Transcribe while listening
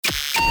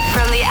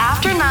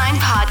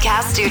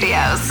Podcast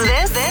Studios.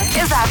 This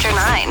is After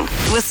 9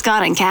 with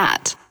Scott and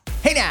Kat.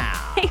 Hey now.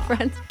 Hey,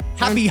 friends.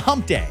 Happy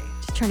hump day.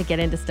 Just trying to get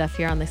into stuff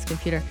here on this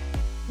computer.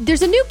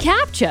 There's a new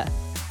CAPTCHA.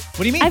 What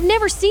do you mean? I've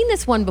never seen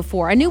this one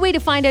before. A new way to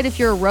find out if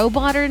you're a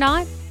robot or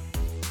not.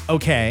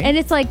 Okay. And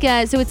it's like,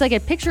 so it's like a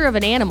picture of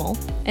an animal,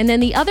 and then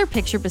the other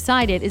picture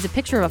beside it is a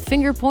picture of a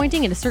finger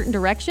pointing in a certain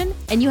direction,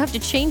 and you have to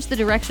change the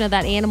direction of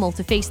that animal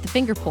to face the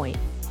finger point.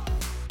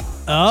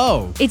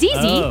 Oh. It's easy.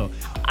 Oh.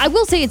 I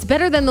will say it's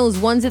better than those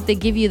ones that they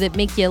give you that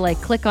make you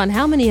like click on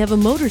how many have a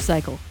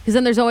motorcycle. Because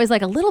then there's always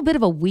like a little bit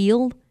of a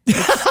wheel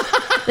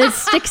that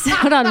sticks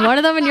out on one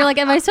of them, and you're like,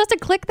 am I supposed to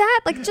click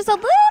that? Like just a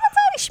little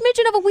tiny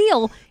smidgen of a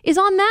wheel is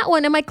on that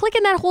one. Am I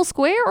clicking that whole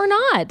square or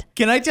not?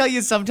 Can I tell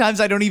you, sometimes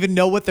I don't even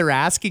know what they're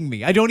asking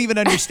me. I don't even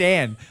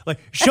understand. Like,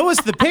 show us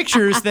the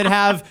pictures that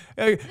have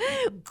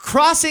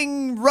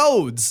crossing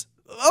roads.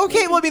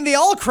 Okay, well, I mean, they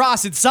all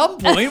cross at some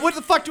point. What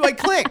the fuck do I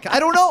click? I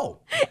don't know.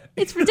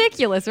 It's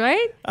ridiculous,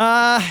 right?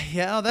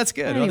 Yeah, that's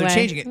good. Well, they're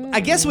Anyway. changing it.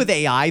 I guess with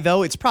AI,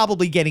 though, it's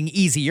probably getting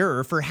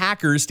easier for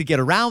hackers to get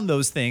around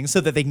those things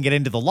so that they can get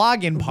into the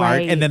login part,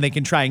 Right. and then they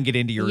can try and get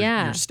into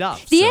your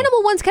stuff. The So,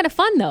 animal one's kind of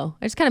fun, though.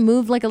 I just kind of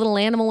moved like a little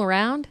animal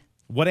around.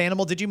 what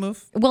animal did you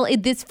move? Well,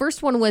 this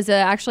first one was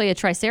actually a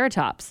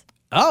triceratops.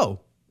 Oh,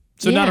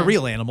 so not a Yeah.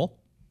 real animal.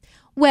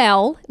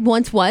 Well,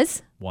 once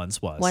was.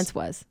 Once was. Once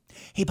was.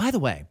 Hey, by the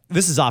way,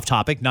 this is off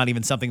topic, not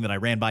even something that I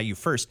ran by you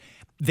first.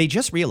 They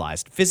just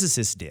realized,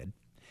 physicists did,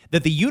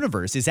 that the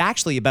universe is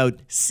actually about,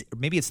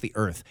 maybe it's the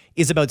Earth,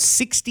 is about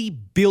 60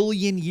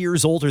 billion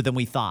years older than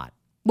we thought.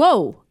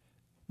 Whoa.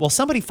 Well,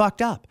 somebody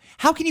fucked up.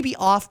 How can you be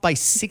off by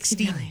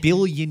 60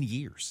 billion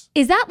years?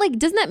 Is that like,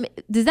 does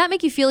that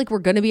make you feel like we're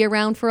going to be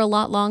around for a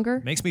lot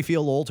longer? Makes me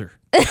feel older.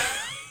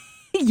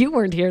 You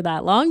weren't here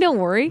that long, don't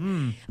worry.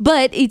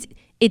 But it's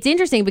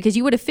interesting because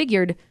you would have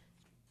figured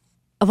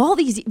of all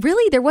these,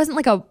 really, there wasn't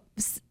like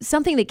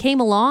something that came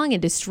along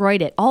and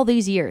destroyed it all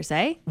these years,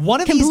 eh?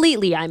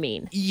 Completely, I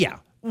mean. Yeah.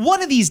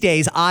 One of these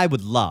days, I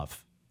would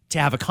love to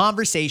have a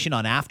conversation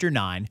on After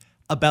 9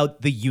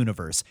 about the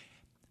universe.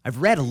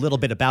 I've read a little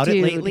bit about it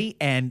Dude. lately,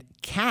 and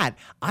Kat,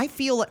 I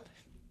feel like...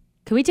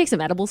 Can we take some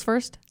edibles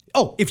first?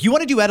 Oh, if you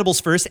want to do edibles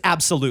first,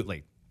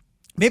 absolutely.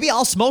 Maybe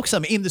I'll smoke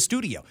some in the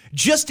studio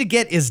just to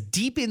get as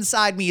deep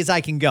inside me as I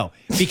can go.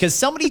 Because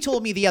somebody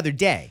told me the other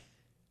day,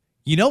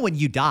 you know, when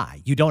you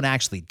die, you don't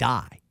actually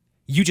die.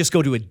 You just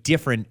go to a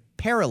different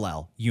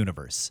parallel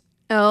universe.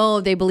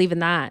 Oh, they believe in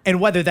that. And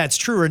whether that's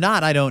true or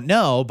not, I don't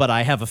know, but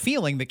I have a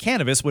feeling that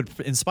cannabis would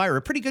inspire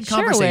a pretty good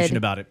conversation would.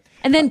 about it.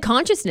 And then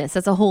consciousness,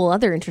 that's a whole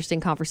other interesting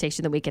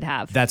conversation that we could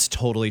have. That's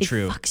totally It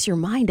true. fucks your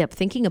mind up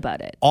thinking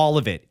about it. All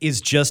of it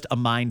is just a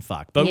mind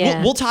fuck. But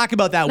Yeah. we'll talk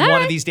about that All one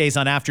right. of these days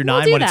on After We'll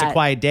 9 do when it's a that.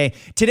 quiet day.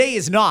 Today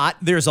is not.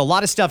 There's a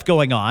lot of stuff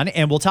going on,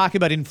 and we'll talk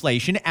about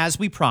inflation as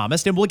we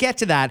promised, and we'll get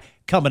to that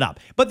coming up.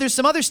 But there's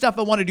some other stuff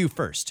I want to do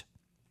first.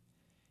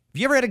 Have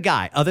you ever had a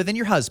guy, other than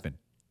your husband,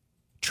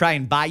 try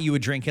and buy you a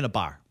drink in a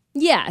bar?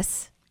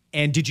 Yes.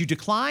 And did you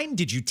decline?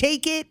 Did you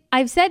take it?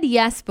 I've said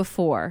yes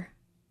before.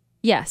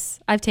 Yes,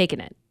 I've taken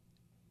it.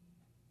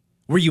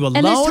 Were you And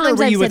there's alone or times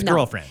were I've you with said no.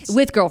 girlfriends?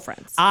 With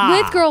girlfriends.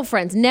 Ah. With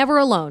girlfriends, never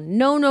alone.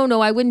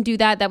 No, I wouldn't do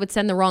that. That would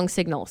send the wrong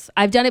signals.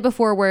 I've done it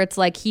before where it's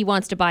like he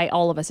wants to buy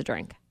all of us a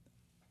drink.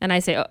 And I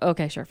say,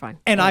 okay, sure, fine.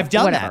 And I've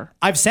done Whatever. that.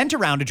 I've sent a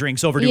round of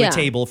drinks over to Yeah. a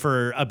table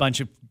for a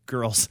bunch of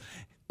girls.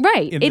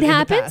 Right. in It the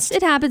happens. past.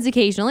 It happens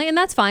occasionally, and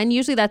that's fine.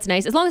 Usually that's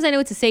nice. As long as I know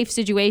it's a safe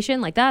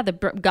situation like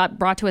that got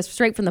brought to us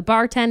straight from the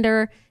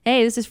bartender.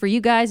 Hey, this is for you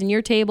guys and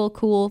your table.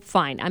 Cool.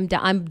 Fine. I'm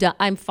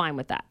fine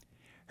with that.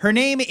 Her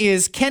name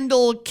is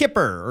Kendall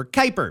Kipper or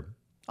Kuiper.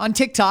 On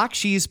TikTok,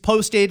 she's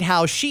posted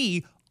how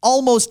she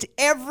almost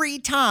every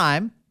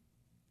time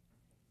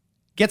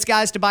gets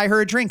guys to buy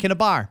her a drink in a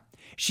bar.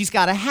 She's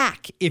got a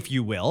hack, if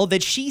you will,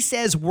 that she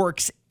says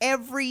works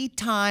every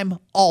time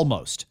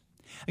almost.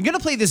 I'm going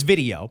to play this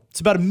video. It's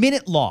about a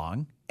minute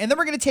long, and then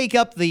we're going to take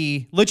up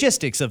the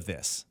logistics of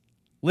this.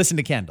 Listen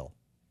to Kendall.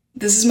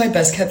 This is my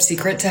best kept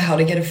secret to how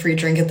to get a free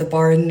drink at the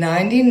bar.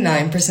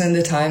 99% of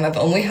the time, I've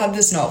only had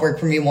this not work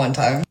for me one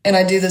time. And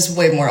I do this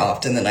way more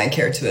often than I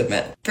care to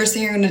admit. First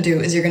thing you're going to do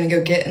is you're going to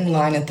go get in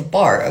line at the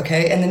bar,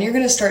 okay? And then you're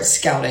going to start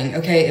scouting,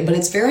 okay? But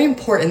it's very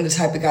important the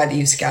type of guy that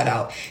you scout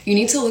out. You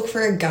need to look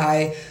for a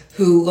guy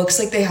who looks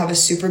like they have a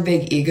super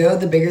big ego.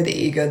 The bigger the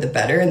ego, the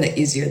better, and the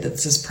easier that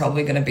this is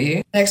probably going to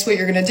be. Next, what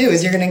you're going to do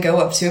is you're going to go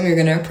up to him, you're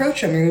going to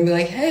approach him, you're going to be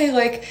like, hey,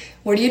 like,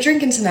 what are you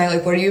drinking tonight?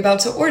 Like, what are you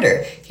about to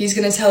order? He's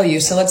going to tell you.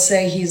 So let's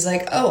say he's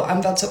like, oh, I'm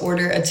about to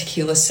order a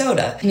tequila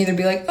soda. You can either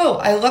be like, oh,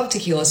 I love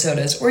tequila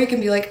sodas. Or you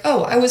can be like,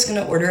 oh, I was going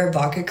to order a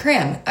vodka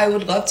cran. I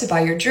would love to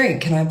buy your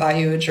drink. Can I buy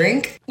you a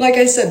drink? Like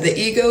I said, the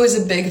ego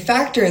is a big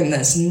factor in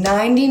this.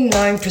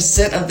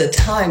 99% of the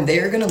time, they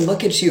are going to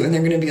look at you and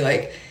they're going to be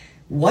like,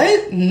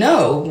 what?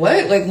 No.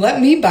 What? Like,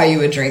 let me buy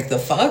you a drink. The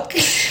fuck?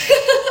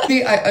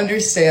 I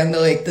understand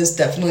that, like, this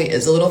definitely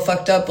is a little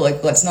fucked up, but,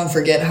 like, let's not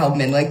forget how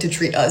men like to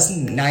treat us.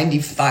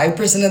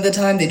 95% of the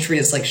time, they treat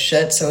us like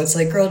shit. So it's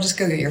like, girl, just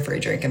go get your free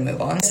drink and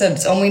move on. I said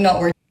it's only not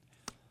worth.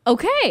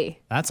 Okay.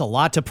 That's a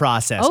lot to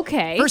process.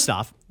 Okay. First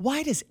off,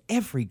 why does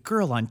every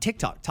girl on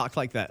TikTok talk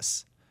like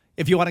this?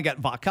 If you want to get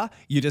vodka,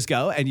 you just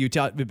go and you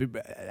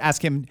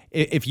ask him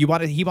if he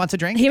wants a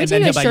drink. Here's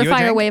and then a he'll buy you a surefire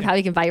drink. way of how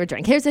you can buy your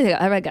drink. Here's the thing.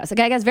 How it goes.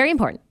 Okay, guys, very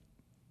important.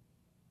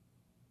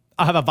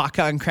 I'll have a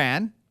vodka and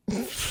cran.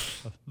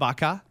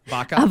 Vodka.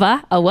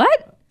 A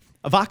what?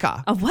 A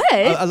vodka. A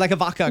what? Like a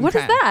vodka and What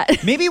is cran.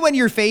 that? Maybe when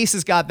your face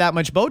has got that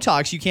much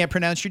Botox, you can't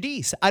pronounce your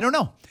D's. I don't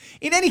know.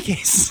 In any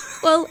case.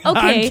 Well,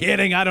 okay. I'm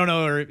kidding. I don't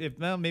know. Or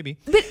well, maybe.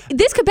 But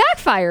this could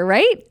backfire,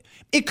 right?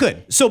 It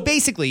could. So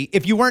basically,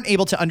 if you weren't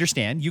able to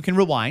understand, you can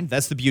rewind.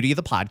 That's the beauty of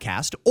the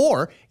podcast.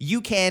 Or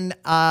you can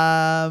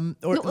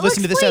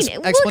listen to this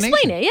explanation. We'll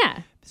explain it,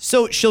 yeah.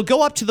 So she'll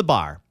go up to the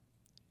bar,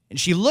 and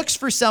she looks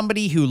for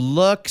somebody who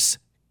looks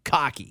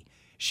cocky.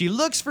 She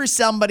looks for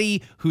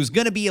somebody who's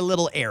going to be a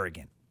little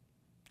arrogant.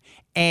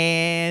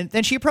 And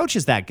then she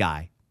approaches that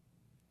guy.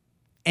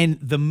 And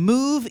the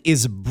move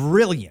is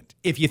brilliant,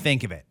 if you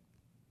think of it.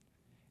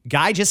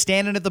 Guy just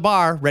standing at the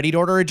bar, ready to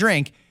order a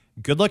drink.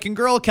 Good-looking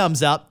girl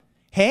comes up.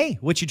 Hey,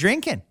 what you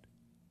drinking?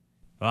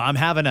 Well, I'm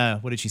having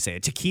what did she say? A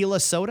tequila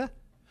soda?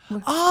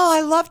 Oh,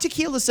 I love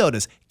tequila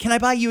sodas. Can I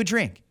buy you a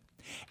drink?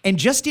 And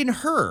just in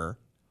her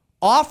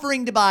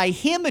offering to buy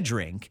him a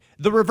drink,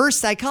 the reverse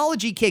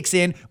psychology kicks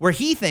in where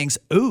he thinks,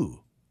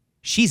 ooh,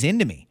 she's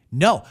into me.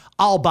 No,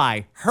 I'll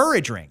buy her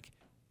a drink.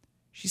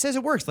 She says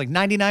it works like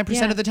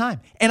 99% of the time.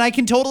 And I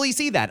can totally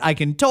see that. I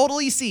can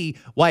totally see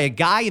why a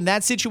guy in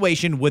that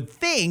situation would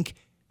think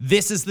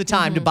this is the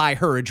time to buy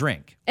her a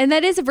drink. And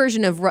that is a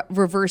version of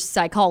reverse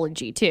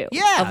psychology, too.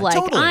 Yeah, Of like,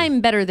 totally. I'm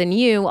better than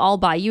you, I'll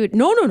buy you.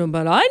 No,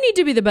 but I need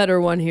to be the better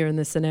one here in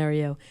this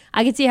scenario.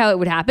 I can see how it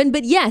would happen.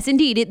 But yes,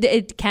 indeed,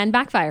 it can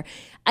backfire.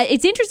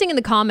 It's interesting in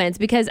the comments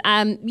because,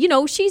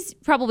 she's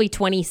probably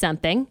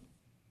 20-something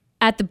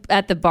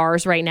at the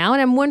bars right now.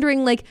 And I'm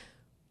wondering, like,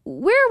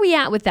 where are we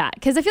at with that?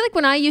 Because I feel like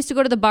when I used to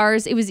go to the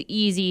bars, it was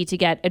easy to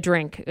get a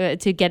drink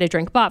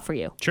bought for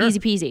you. Sure. Easy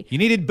peasy. You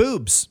needed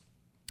boobs.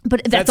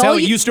 But that's how all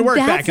it used to work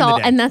back in the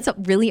day. And that's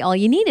really all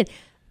you needed.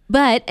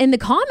 But in the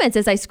comments,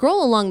 as I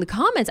scroll along the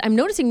comments, I'm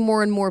noticing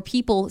more and more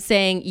people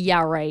saying,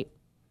 yeah, right.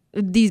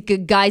 These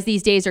guys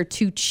these days are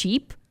too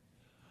cheap.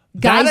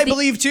 That I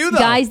believe too, though.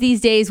 Guys these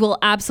days will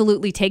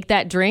absolutely take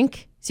that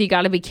drink. So you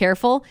got to be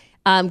careful.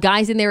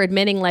 Guys in there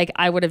admitting, like,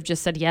 I would have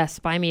just said, yes,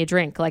 buy me a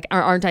drink. Like,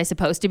 aren't I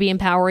supposed to be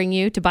empowering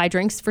you to buy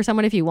drinks for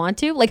someone if you want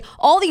to? Like,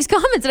 all these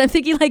comments. And I'm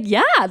thinking, like,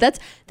 yeah,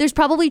 there's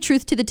probably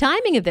truth to the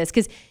timing of this.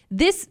 Because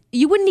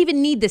you wouldn't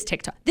even need this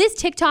TikTok. This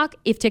TikTok,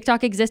 if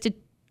TikTok existed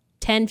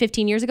 10,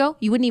 15 years ago,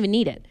 you wouldn't even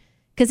need it.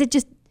 Because it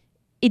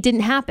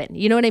didn't happen.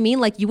 You know what I mean?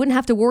 Like, you wouldn't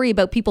have to worry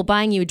about people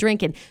buying you a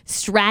drink and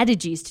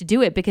strategies to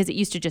do it because it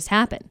used to just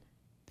happen.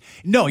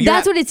 No,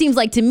 that's what it seems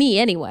like to me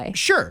anyway.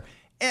 Sure.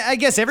 I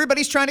guess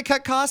everybody's trying to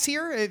cut costs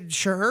here.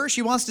 Sure,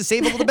 she wants to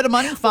save a little bit of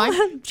money.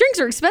 Fine. Drinks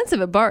are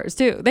expensive at bars,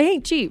 too. They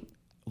ain't cheap.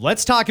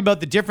 Let's talk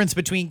about the difference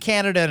between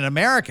Canada and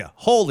America.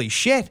 Holy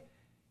shit.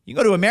 You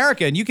go to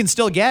America and you can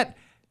still get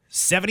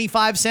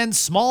 75-cent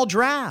small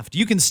draft.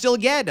 You can still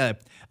get a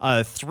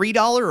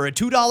 $3 or a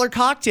 $2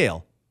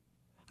 cocktail.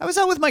 I was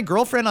out with my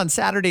girlfriend on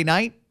Saturday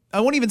night. I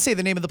won't even say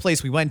the name of the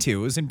place we went to.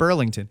 It was in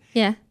Burlington.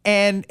 Yeah.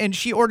 And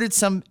she ordered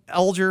some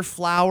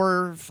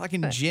elderflower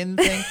fucking gin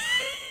thing.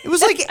 It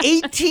was like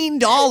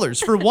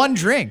 $18 for one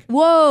drink.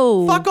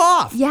 Whoa. Fuck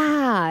off.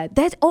 Yeah.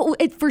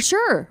 For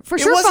sure. For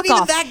It sure, wasn't fuck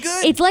even off. that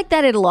good. It's like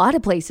that at a lot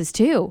of places,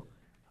 too.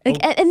 Like,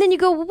 and then you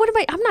go, well,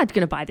 I'm not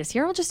going to buy this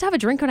here. I'll just have a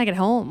drink when I get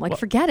home. Like,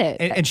 forget it.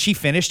 And she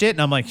finished it,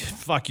 and I'm like,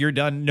 fuck, you're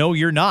done. No,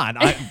 you're not.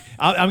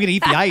 I'm going to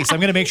eat the ice.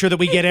 I'm going to make sure that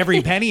we get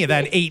every penny of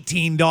that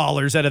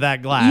 $18 out of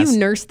that glass. You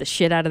nursed the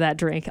shit out of that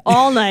drink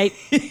all night.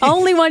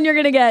 Only one you're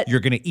going to get. You're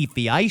going to eat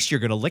the ice.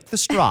 You're going to lick the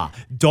straw.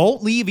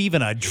 Don't leave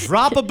even a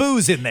drop of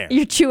booze in there.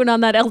 You're chewing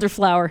on that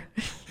elderflower.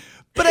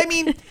 But I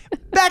mean,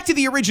 back to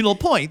the original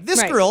point.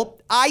 This Right. girl,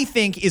 I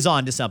think, is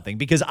onto something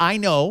because I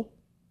know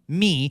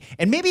me,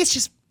 and maybe it's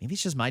just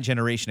my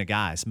generation of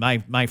guys,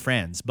 my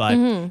friends. But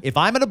if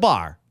I'm at a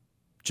bar,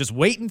 just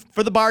waiting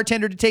for the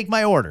bartender to take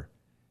my order,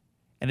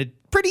 and a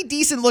pretty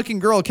decent looking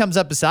girl comes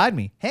up beside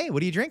me, hey,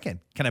 what are you drinking?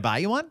 Can I buy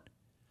you one?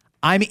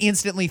 I'm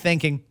instantly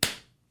thinking,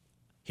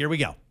 here we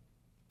go.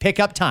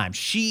 Pickup time.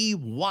 She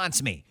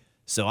wants me.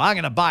 So I'm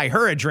going to buy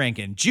her a drink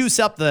and juice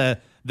up the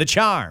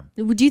charm.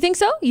 Do you think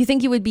so? You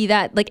think you would be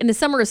that, like in the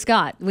Summer of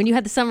Scott, when you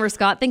had the Summer of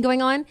Scott thing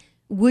going on,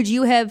 would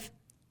you have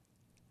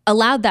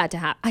allowed that to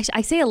happen?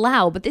 I say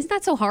allow, but isn't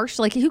that so harsh?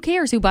 Like, who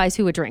cares who buys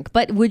who a drink?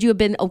 But would you have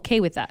been okay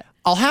with that?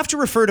 I'll have to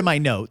refer to my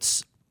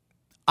notes.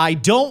 I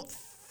don't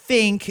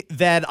think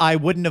that I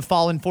wouldn't have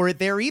fallen for it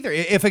there either.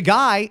 If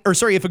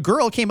a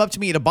girl came up to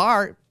me at a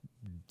bar,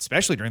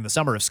 especially during the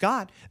Summer of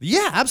Scott,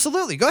 yeah,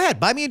 absolutely. Go ahead,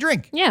 buy me a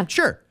drink. Yeah.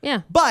 Sure.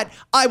 Yeah. But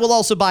I will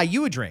also buy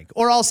you a drink.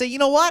 Or I'll say, you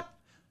know what?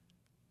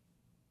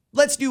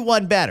 Let's do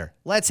one better.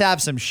 Let's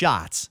have some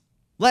shots.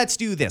 Let's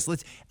do this.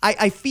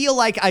 I feel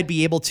like I'd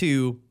be able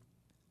to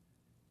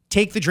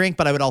take the drink,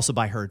 but I would also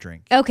buy her a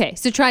drink. Okay,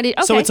 so try to.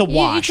 Okay. So it's a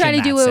wash You try in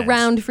to do that a sense.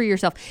 round for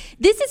yourself.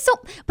 This is so,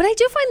 but I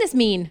do find this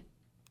mean.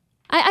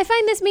 I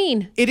find this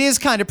mean. It is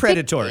kind of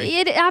predatory.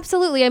 It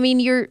absolutely. I mean,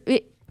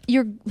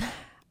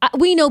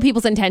 we know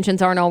people's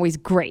intentions aren't always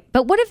great,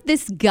 but what if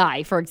this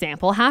guy, for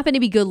example, happened to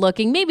be good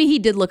looking? Maybe he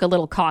did look a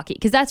little cocky,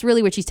 because that's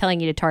really what she's telling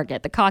you to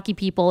target, the cocky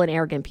people and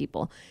arrogant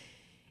people.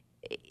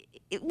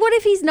 What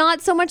if he's not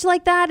so much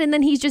like that, and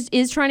then he just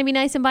is trying to be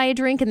nice and buy a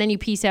drink, and then you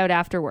peace out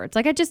afterwards?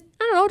 Like, I don't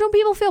know. Don't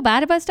people feel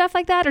bad about stuff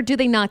like that, or do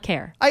they not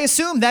care? I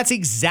assume that's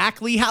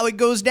exactly how it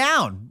goes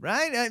down,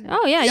 right?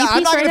 Oh, yeah. You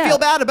I'm not going to feel out.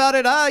 bad about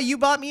it. You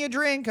bought me a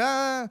drink.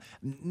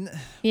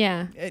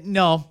 Yeah.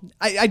 No,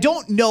 I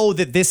don't know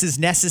that this is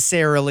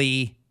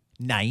necessarily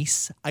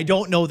nice. I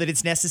don't know that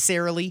it's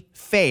necessarily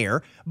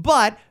fair.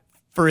 But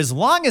for as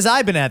long as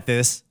I've been at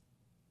this,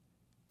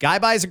 guy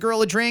buys a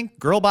girl a drink,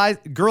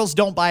 girls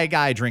don't buy a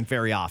guy a drink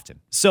very often.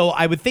 So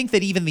I would think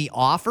that even the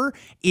offer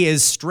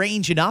is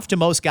strange enough to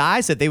most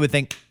guys that they would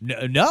think,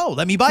 no,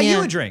 let me buy you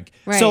a drink.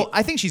 Right. So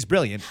I think she's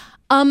brilliant.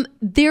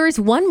 There's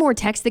one more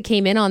text that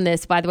came in on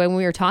this, by the way, when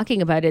we were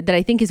talking about it, that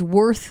I think is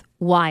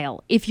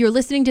worthwhile. If you're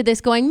listening to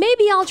this going,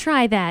 maybe I'll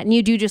try that, and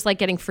you do just like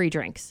getting free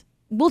drinks.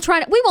 We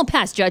won't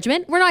pass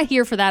judgment. We're not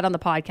here for that on the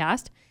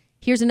podcast.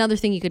 Here's another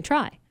thing you can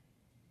try.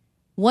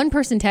 One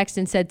person texted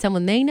and said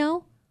someone they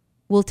know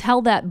will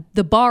tell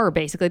the bar,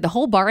 basically, the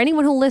whole bar,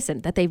 anyone who'll listen,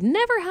 that they've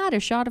never had a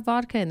shot of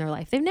vodka in their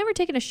life. They've never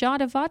taken a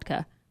shot of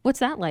vodka. What's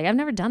that like? I've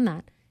never done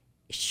that.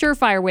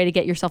 Surefire way to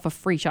get yourself a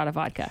free shot of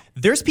vodka.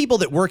 There's people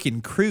that work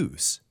in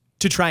crews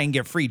to try and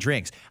get free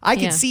drinks. I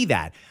can see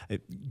that.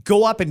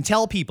 Go up and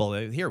tell people,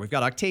 here, we've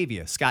got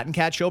Octavia, Scott and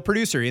Cat Show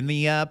producer in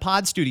the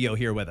pod studio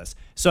here with us.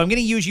 So I'm going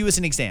to use you as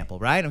an example,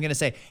 right? I'm going to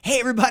say, hey,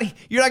 everybody,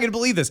 you're not going to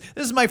believe this.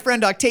 This is my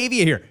friend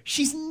Octavia here.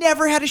 She's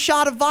never had a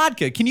shot of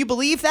vodka. Can you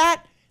believe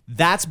that?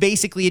 That's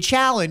basically a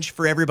challenge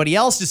for everybody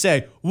else to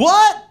say,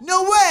 what?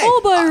 No way.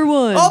 I'll buy her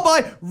one. I'll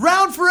buy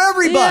round for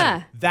everybody.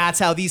 Yeah. That's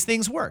how these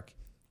things work.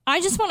 I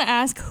just want to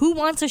ask, who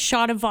wants a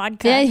shot of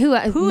vodka? Yeah, who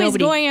is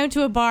nobody. going out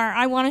to a bar?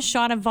 I want a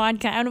shot of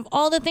vodka. Out of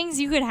all the things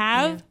you could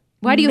have,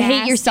 Why do you hate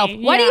nasty. yourself?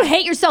 Why do you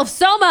hate yourself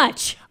so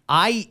much?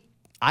 I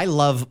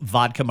love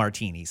vodka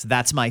martinis.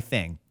 That's my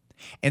thing.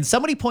 And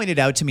somebody pointed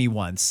out to me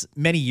once,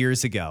 many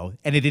years ago,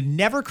 and it had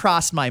never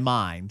crossed my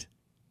mind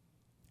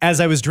as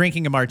I was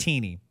drinking a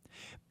martini.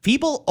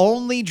 People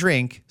only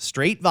drink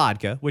straight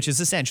vodka, which is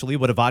essentially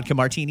what a vodka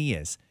martini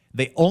is.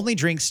 They only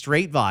drink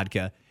straight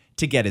vodka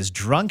to get as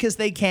drunk as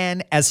they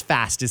can, as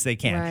fast as they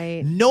can.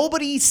 Right.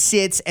 Nobody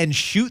sits and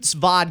shoots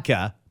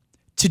vodka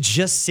to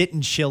just sit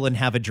and chill and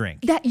have a drink.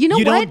 You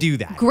what? Don't do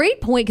that. Great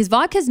point, because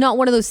vodka is not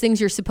one of those things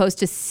you're supposed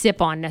to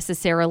sip on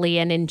necessarily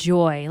and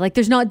enjoy. Like,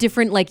 there's not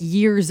different, like,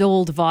 years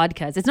old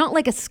vodkas. It's not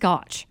like a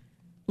scotch.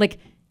 Like,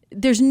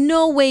 there's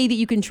no way that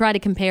you can try to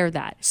compare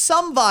that.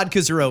 Some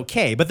vodkas are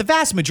okay, but the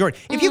vast majority,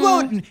 if you go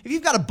out and if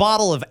you've got a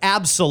bottle of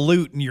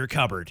Absolute in your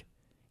cupboard,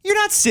 you're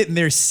not sitting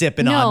there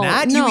sipping on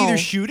that. No. You either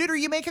shoot it or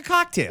you make a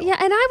cocktail. Yeah,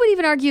 and I would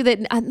even argue that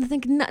I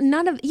think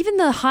none of, even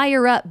the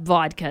higher up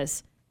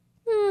vodkas,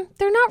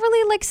 they're not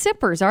really like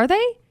sippers, are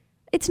they?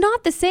 It's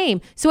not the same.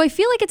 So I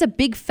feel like it's a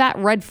big fat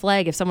red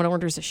flag if someone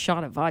orders a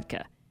shot of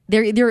vodka.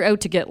 They're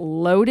out to get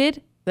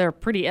loaded. They're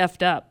pretty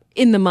effed up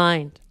in the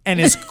mind. And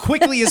as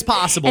quickly as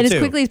possible, And too.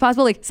 as quickly as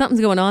possible, like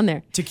something's going on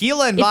there.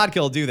 Tequila and vodka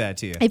will do that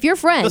to you. If your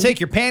friend... They'll take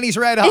your panties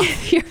right off.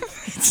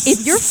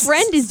 If your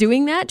friend is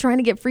doing that, trying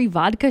to get free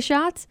vodka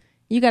shots,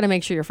 you got to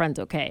make sure your friend's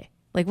okay.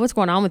 Like, what's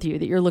going on with you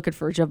that you're looking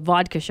for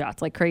vodka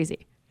shots like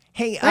crazy?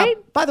 Hey, Right?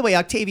 by the way,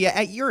 Octavia,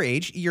 at your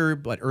age, you're,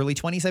 early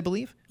 20s, I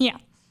believe? Yeah,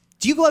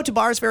 Do you go out to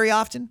bars very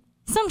often?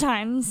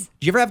 sometimes.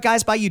 Do you ever have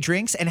guys buy you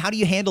drinks? And how do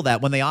you handle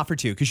that when they offer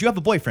to? Because you have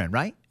a boyfriend,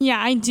 right?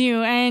 Yeah, I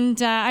do.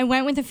 And I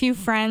went with a few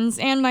friends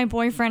and my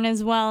boyfriend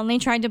as well. And they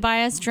tried to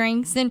buy us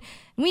drinks. And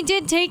we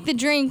did take the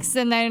drinks.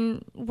 And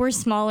then we're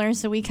smaller.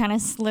 So we kind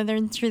of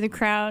slithered through the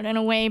crowd and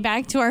away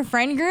back to our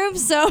friend group.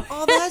 So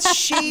Oh, that's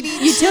shady.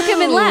 You took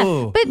him and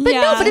left. But no,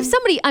 Yeah. but if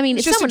somebody, I mean,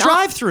 It's if just a someone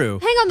drive-through.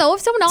 Hang on though,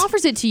 if someone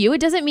offers it to you,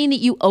 it doesn't mean that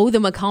you owe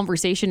them a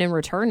conversation in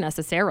return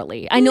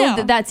necessarily. I know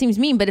No. that seems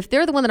mean, but if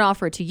they're the one that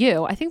offer it to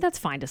you, I think that's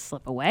fine to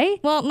slip away.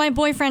 well, my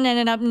boyfriend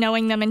ended up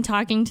knowing them and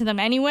talking to them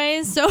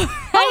anyways. So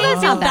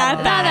That's not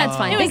that bad. That's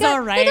fine. It They was got,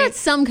 all right. They got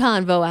some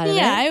convo out of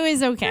Yeah, it. it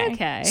was okay.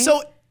 Okay.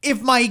 So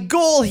if my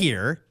goal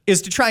here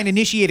is to try and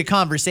initiate a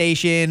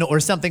conversation or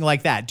something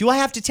like that, do I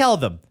have to tell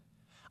them,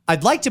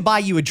 I'd like to buy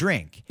you a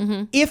drink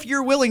if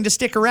you're willing to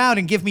stick around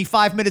and give me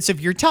 5 minutes of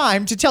your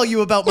time to tell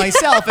you about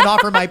myself and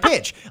offer my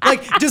pitch?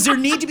 Like, does there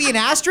need to be an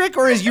asterisk,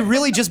 or is you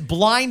really just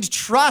blind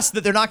trust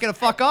that they're not going to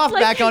fuck off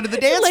back onto the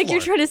dance like floor?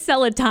 you're trying to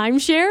sell a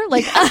timeshare?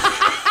 Like,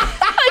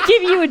 I'll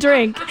give you a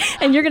drink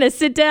and you're going to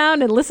sit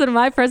down and listen to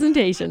my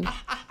presentation.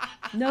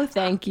 No,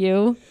 thank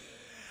you.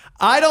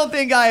 I don't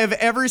think I have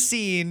ever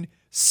seen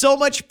so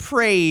much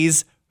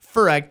praise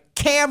for a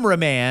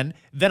cameraman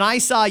than I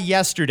saw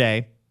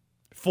yesterday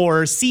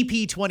for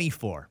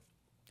CP24.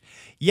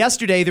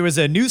 Yesterday, there was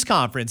a news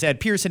conference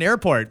at Pearson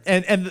Airport,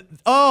 and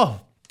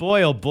oh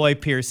boy,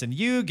 Pearson,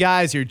 you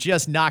guys are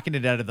just knocking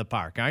it out of the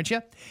park, aren't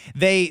you?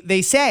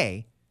 They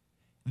say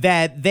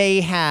that they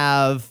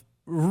have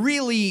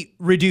really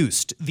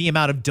reduced the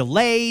amount of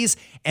delays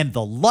and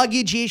the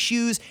luggage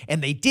issues,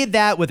 and they did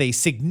that with a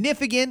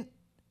significant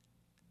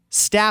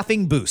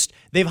staffing boost.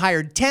 They've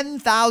hired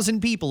 10,000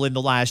 people in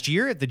the last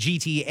year at the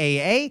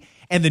GTAA,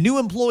 and the new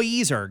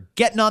employees are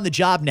getting on the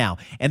job now.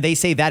 And they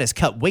say that has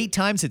cut wait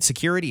times at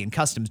security and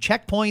customs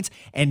checkpoints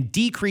and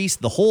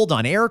decreased the hold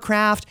on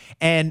aircraft,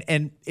 and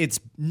it's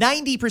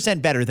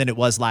 90% better than it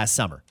was last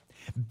summer.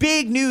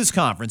 Big news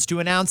conference to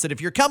announce that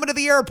if you're coming to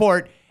the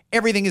airport,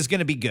 everything is going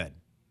to be good.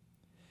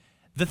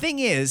 The thing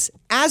is,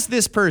 as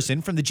this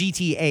person from the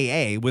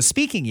GTAA was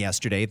speaking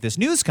yesterday at this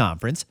news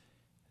conference,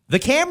 the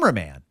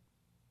cameraman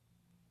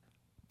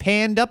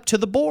panned up to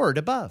the board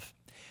above.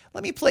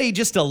 Let me play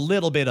just a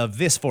little bit of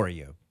this for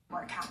you.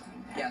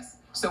 Yes.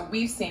 So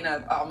we've seen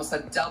almost a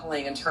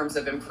doubling in terms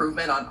of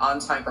improvement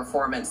on-time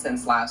performance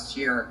since last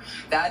year.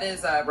 That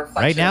is a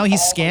reflection. Right now, he's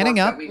of all the scanning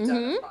work up. that we've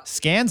done.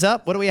 Scans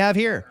up. What do we have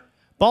here?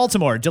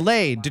 Baltimore,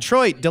 delayed.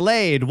 Detroit,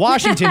 delayed.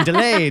 Washington,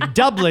 delayed.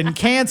 Dublin,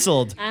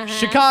 canceled.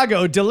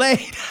 Chicago,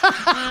 delayed.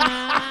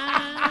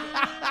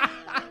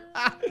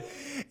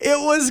 It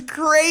was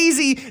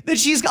crazy that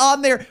she's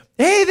on there.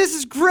 Hey, this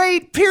is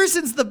great.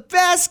 Pearson's the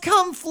best.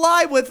 Come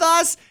fly with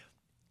us.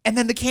 And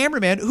then the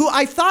cameraman, who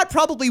I thought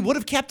probably would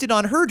have kept it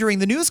on her during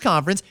the news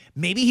conference,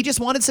 maybe he just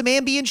wanted some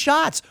ambient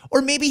shots,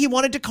 or maybe he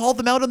wanted to call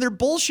them out on their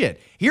bullshit.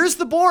 Here's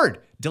the board.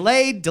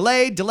 Delayed,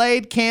 delayed,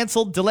 delayed,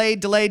 canceled,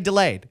 delayed, delayed,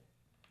 delayed.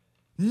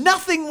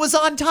 Nothing was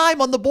on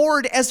time on the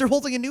board as they're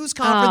holding a news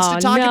conference to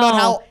talk about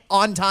how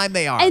on time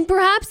they are. And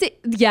perhaps,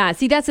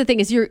 see, that's the thing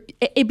is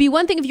it'd be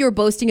one thing if you were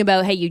boasting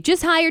about, hey, you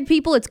just hired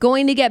people, it's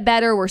going to get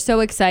better, we're so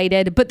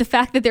excited. But the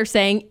fact that they're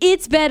saying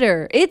it's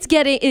better,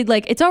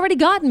 it's already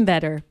gotten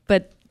better.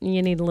 But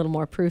you need a little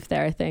more proof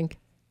there, I think.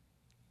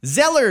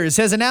 Zellers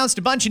has announced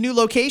a bunch of new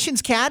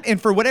locations, Kat, and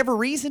for whatever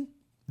reason,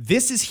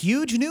 this is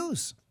huge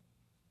news.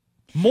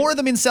 More of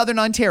them in Southern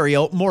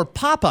Ontario, more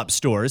pop-up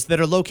stores that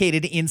are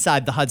located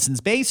inside the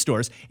Hudson's Bay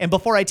stores. And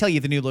before I tell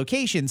you the new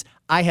locations,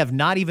 I have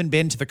not even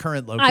been to the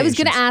current locations. I was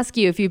going to ask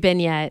you if you've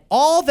been yet.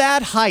 All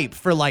that hype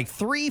for like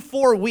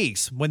 3-4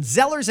 weeks when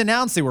Zellers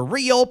announced they were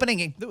reopening,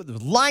 it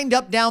was lined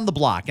up down the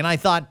block. And I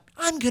thought,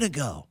 I'm going to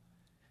go.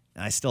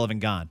 I still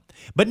haven't gone.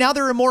 But now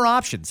there are more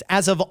options.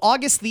 As of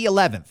August the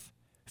 11th,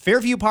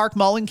 Fairview Park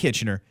Mall in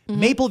Kitchener,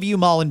 Mapleview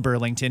Mall in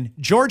Burlington,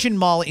 Georgian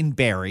Mall in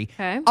Barrie,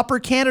 Upper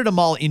Canada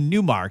Mall in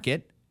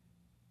Newmarket,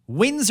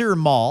 Windsor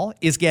Mall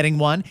is getting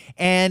one,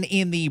 and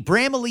in the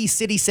Bramalea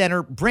City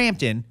Centre,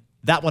 Brampton,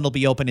 that one will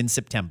be open in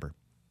September.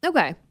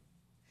 Okay.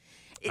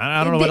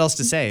 I don't know what else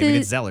to say. I mean,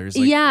 it's Zellers.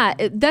 Yeah,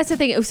 that's the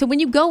thing. So when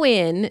you go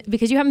in,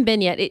 because you haven't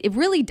been yet, it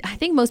really, I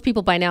think most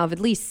people by now have at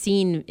least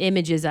seen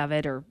images of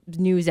it or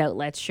news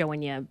outlets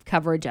showing you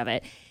coverage of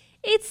it.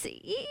 It's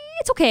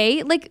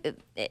okay. Like,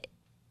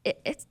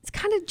 it's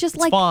kind of just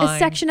like fine. a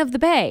section of the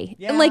bay.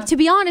 Yeah. Like, to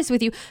be honest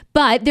with you.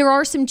 But there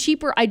are some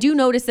cheaper, I do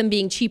notice them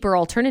being cheaper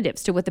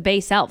alternatives to what the bay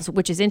sells,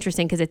 which is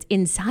interesting because it's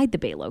inside the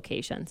bay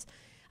locations.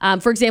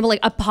 For example, like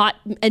a pot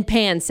and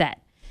pan set.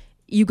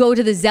 You go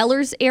to the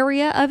Zellers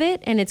area of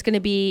it, and it's going to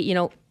be,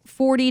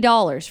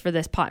 $40 for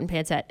this pot and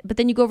pan set. But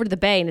then you go over to the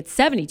bay, and it's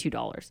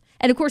 $72.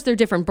 And of course, they're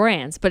different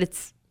brands, but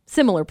it's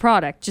similar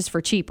product just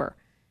for cheaper.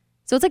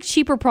 So it's like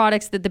cheaper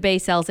products that the bay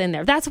sells in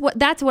there. That's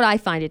what I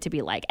find it to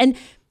be like. And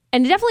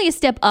definitely a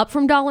step up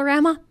from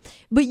Dollarama,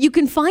 but you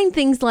can find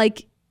things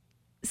like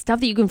stuff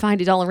that you can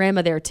find at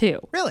Dollarama there too.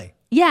 Really?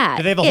 Yeah.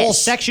 Do they have a whole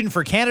section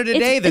for Canada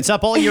Day that's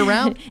up all year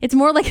round? It's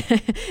more like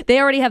they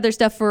already have their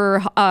stuff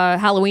for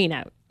Halloween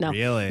out. No.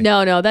 Really?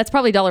 No. That's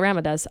probably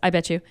Dollarama does. I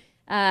bet you.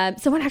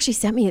 Someone actually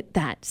sent me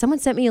that. Someone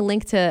sent me a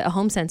link to a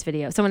HomeSense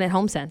video. Someone at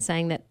HomeSense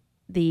saying that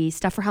the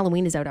stuff for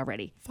Halloween is out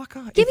already. Fuck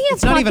off. Give me a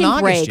fucking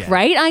break,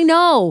 right? I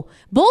know.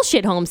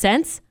 Bullshit,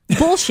 HomeSense.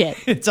 Bullshit.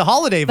 It's a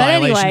holiday But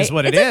violation anyway, is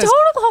what it it's is. a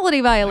total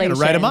holiday violation.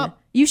 write 'em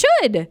up. You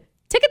should.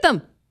 Ticket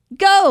them.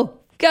 Go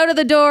to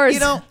the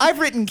doors. I've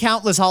written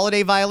countless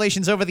holiday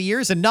violations over the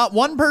years, and not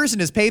one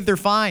person has paid their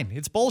fine.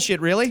 It's bullshit,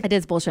 really. It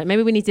is bullshit.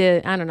 Maybe we need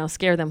to, I don't know,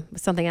 scare them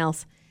with something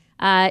else.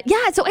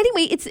 So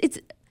anyway, it's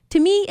to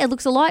me, it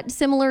looks a lot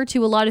similar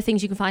to a lot of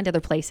things you can find other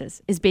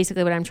places, is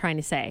basically what I'm trying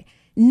to say.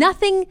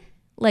 Nothing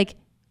like,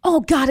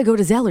 gotta go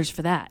to Zellers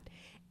for that.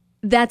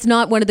 That's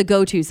not one of the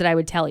go-tos that I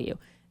would tell you.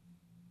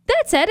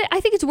 That said, I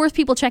think it's worth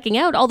people checking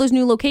out all those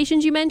new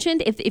locations you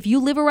mentioned. If you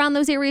live around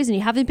those areas and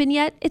you haven't been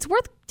yet, it's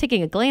worth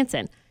taking a glance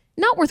in.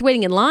 Not worth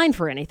waiting in line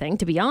for anything,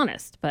 to be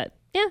honest. But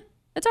yeah,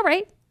 it's all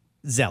right.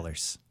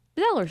 Zellers.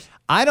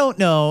 I don't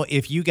know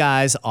if you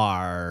guys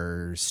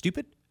are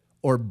stupid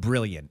or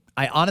brilliant.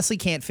 I honestly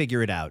can't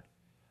figure it out.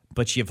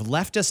 But you've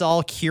left us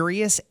all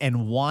curious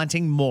and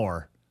wanting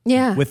more.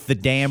 Yeah. With the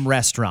damn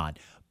restaurant.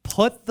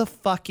 Put the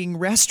fucking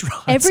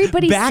restaurants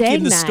Everybody's back saying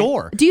in the that.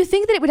 store. Do you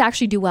think that it would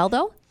actually do well,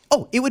 though?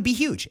 Oh, it would be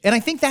huge. And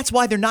I think that's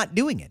why they're not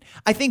doing it.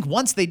 I think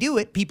once they do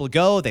it, people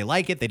go, they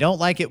like it, they don't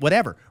like it,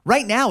 whatever.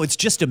 Right now, it's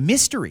just a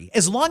mystery.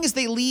 As long as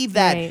they leave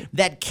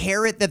that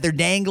carrot that they're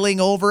dangling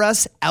over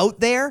us out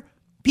there,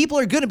 people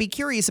are going to be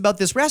curious about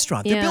this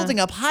restaurant. They're Yeah. building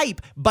up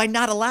hype by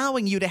not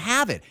allowing you to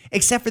have it,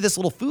 except for this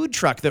little food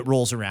truck that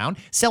rolls around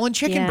selling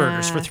chicken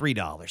burgers for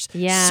 $3.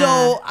 Yeah.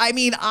 So, I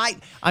mean,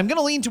 I'm going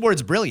to lean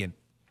towards brilliant.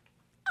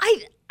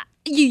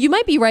 You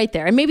might be right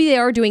there. And maybe they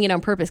are doing it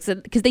on purpose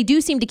because they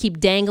do seem to keep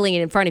dangling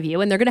it in front of you.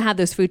 And they're going to have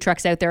those food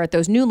trucks out there at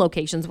those new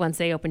locations once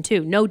they open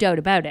too. No doubt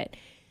about it.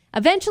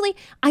 Eventually,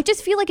 I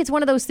just feel like it's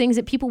one of those things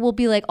that people will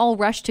be like all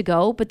rushed to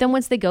go. But then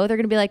once they go, they're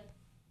going to be like,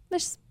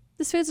 this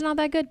food's not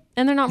that good.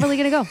 And they're not really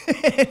going to go.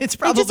 It's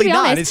probably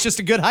not. honest, It's just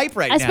a good hype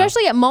right now.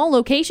 Especially at mall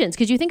locations.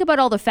 Because you think about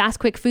all the fast,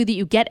 quick food that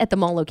you get at the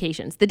mall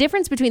locations. The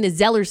difference between the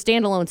Zellers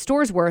standalone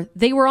stores were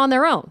they were on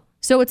their own.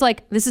 So it's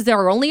like, this is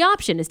our only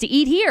option is to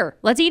eat here.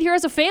 Let's eat here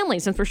as a family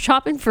since we're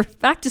shopping for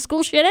back to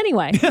school shit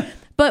anyway.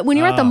 But when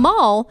you're at the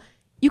mall,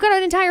 you got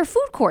an entire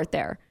food court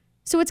there.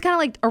 So it's kind of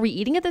like, are we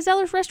eating at the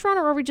Zellers restaurant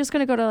or are we just going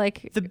to go to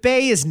like... The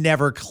Bay is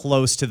never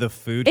close to the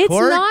food It's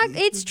court. not.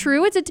 It's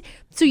true.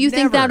 So you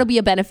think Never. that'll be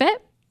a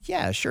benefit?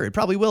 Yeah, sure. It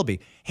probably will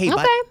be. Hey,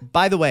 Okay.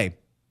 by the way,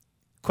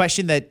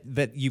 question that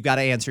you've got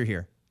to answer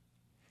here.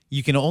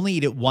 You can only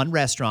eat at one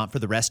restaurant for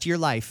the rest of your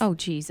life. Oh,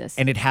 Jesus.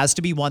 And it has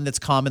to be one that's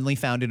commonly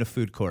found in a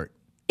food court.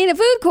 In a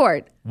food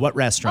court? What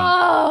restaurant?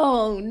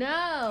 Oh,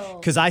 no.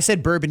 Because I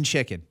said bourbon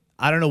chicken.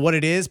 I don't know what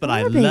it is, but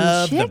Bourbon I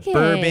love the chicken.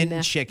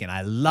 bourbon chicken.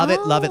 I love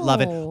it, love it,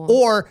 love it. Oh.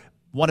 Or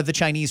one of the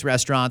Chinese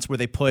restaurants where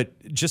they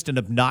put just an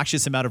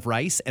obnoxious amount of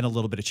rice and a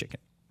little bit of chicken.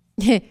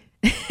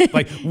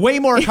 Like way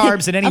more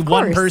carbs than any Of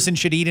one course. person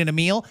should eat in a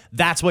meal.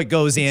 That's what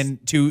goes in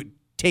to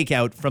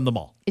takeout from the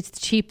mall. It's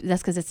cheap.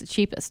 That's because it's the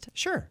cheapest.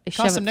 Sure. They It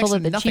costs shove them it next full to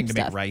of the nothing cheap to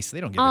make stuff. rice.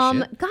 They don't give a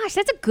shit. Gosh,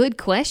 that's a good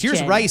question.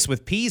 Here's rice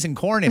with peas and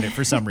corn in it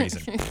for some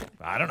reason.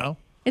 I don't know.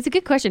 It's a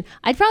good question.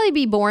 I'd probably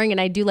be boring and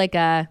I'd do like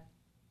a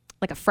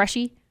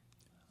freshie,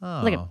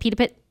 like a pita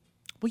pit,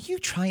 Will you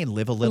try and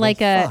live a little? like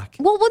a Fuck.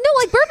 well, no,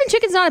 like bourbon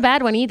chicken's not a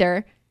bad one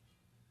either.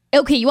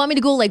 Okay, you want me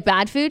to go like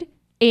bad food?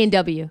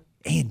 A&W.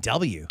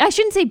 A&W. I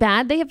shouldn't say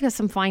bad. They have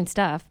some fine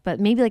stuff, but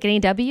maybe like an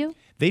A&W.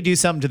 They do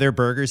something to their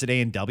burgers at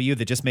A&W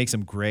that just makes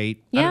them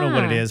great. I don't know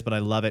what it Yeah. is, but I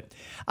love it.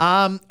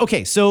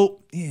 Okay, so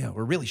yeah,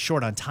 we're really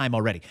short on time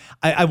already.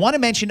 I want to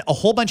mention a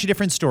whole bunch of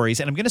different stories,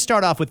 and I'm going to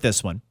start off with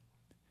this one.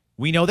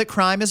 We know that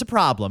crime is a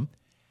problem.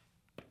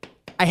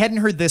 I hadn't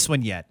heard this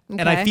one yet,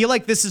 and I Okay. feel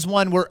like this is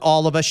one where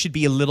all of us should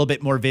be a little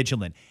bit more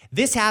vigilant.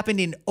 This happened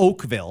in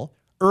Oakville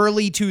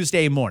early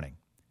Tuesday morning.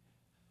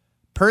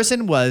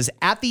 Person was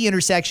at the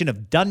intersection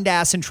of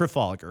Dundas and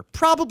Trafalgar,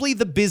 probably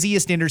the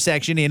busiest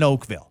intersection in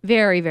Oakville.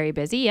 Very, very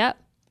busy. Yep.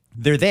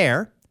 They're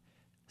there.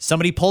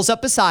 Somebody pulls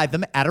up beside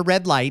them at a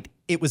red light.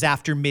 It was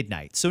after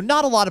midnight, so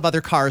not a lot of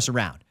other cars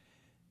around.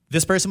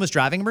 This person was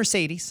driving a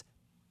Mercedes.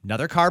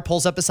 Another car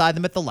pulls up beside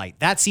them at the light.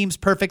 That seems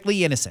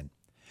perfectly innocent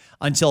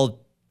until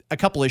a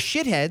couple of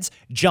shitheads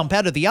jump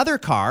out of the other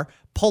car,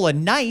 pull a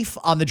knife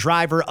on the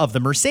driver of the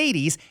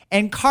Mercedes,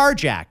 and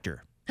carjacked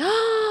her.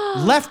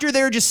 Left her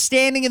there just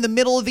standing in the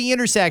middle of the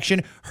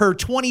intersection, her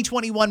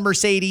 2021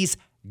 Mercedes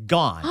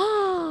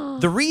gone.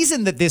 The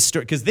reason that this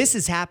story, because this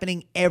is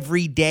happening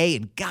every day,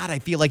 and God, I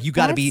feel like you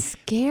got to be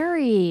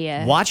scary.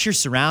 watch your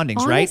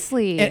surroundings,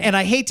 Honestly. right? And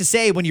I hate to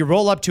say, when you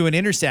roll up to an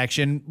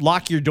intersection,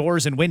 lock your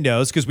doors and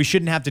windows because we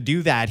shouldn't have to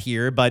do that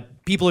here,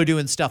 but people are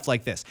doing stuff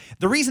like this.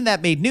 The reason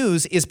that made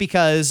news is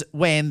because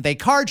when they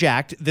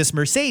carjacked this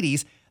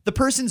Mercedes, the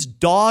person's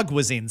dog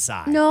was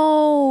inside.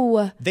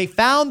 No. They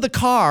found the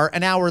car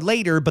an hour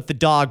later, but the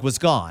dog was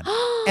gone.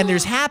 And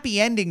there's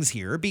happy endings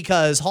here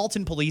because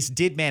Halton police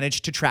did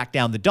manage to track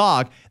down the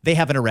dog. They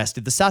haven't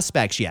arrested the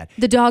suspects yet.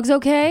 The dog's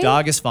okay?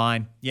 Dog is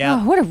fine.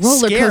 Yeah. Oh, what a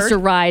roller Scared. coaster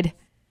ride.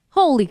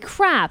 Holy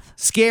crap.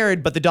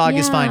 Scared, but the dog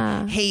is Yeah.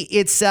 fine. Hey,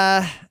 it's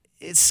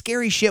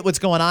scary shit what's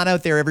going on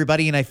out there,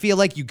 everybody, and I feel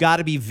like you got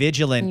to be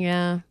vigilant.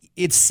 Yeah.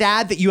 It's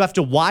sad that you have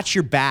to watch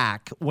your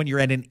back when you're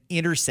at an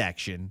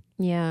intersection.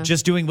 Yeah.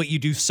 Just doing what you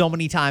do so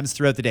many times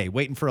throughout the day,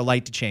 waiting for a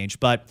light to change.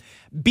 But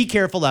be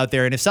careful out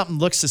there, and if something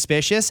looks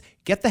suspicious,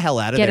 get the hell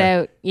out of Get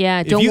there. out. Yeah.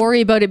 If Don't you- worry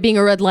about it being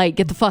a red light.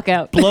 Get the fuck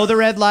out. Blow the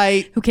red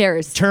light. Who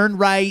cares? Turn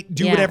right,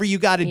 do Yeah. whatever you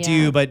got to Yeah.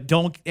 do, but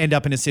don't end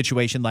up in a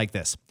situation like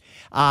this.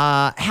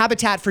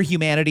 Habitat for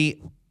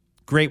Humanity,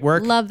 great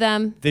work. Love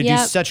them. They do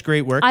Yep. such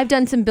great work. I've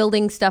done some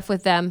building stuff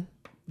with them.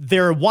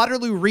 Their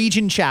Waterloo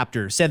Region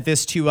chapter sent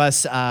this to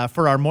us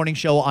for our morning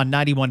show on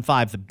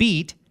 91.5 The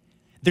Beat.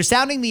 They're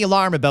sounding the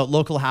alarm about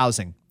local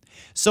housing.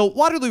 So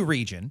Waterloo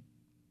Region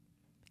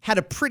had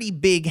a pretty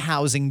big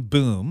housing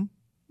boom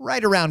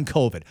right around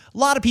COVID. A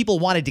lot of people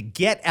wanted to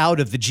get out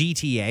of the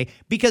GTA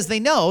because they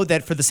know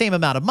that for the same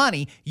amount of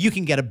money, you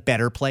can get a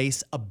better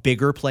place, a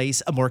bigger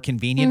place, a more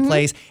convenient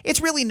place.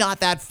 It's really not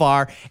that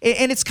far.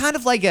 And it's kind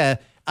of like a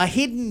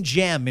hidden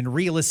gem in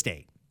real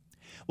estate.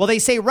 Well, they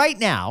say right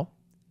now,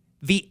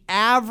 the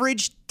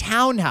average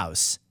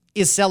townhouse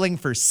is selling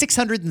for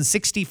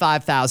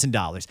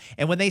 $665,000.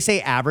 And when they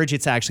say average,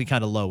 it's actually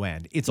kind of low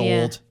end. It's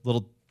Yeah. old,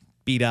 little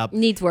beat up.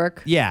 Needs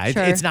work. Yeah,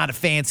 Sure. it's not a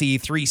fancy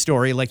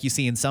 3-story like you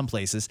see in some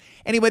places.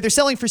 Anyway, they're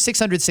selling for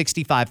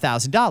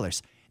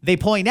 $665,000. They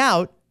point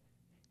out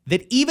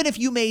that even if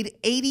you made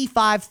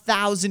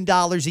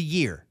 $85,000 a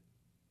year,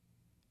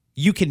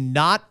 you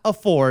cannot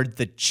afford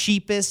the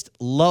cheapest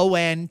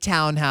low-end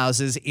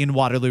townhouses in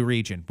Waterloo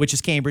region, which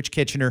is Cambridge,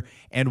 Kitchener,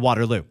 and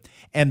Waterloo,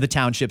 and the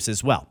townships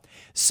as well.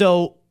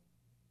 So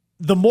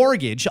the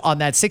mortgage on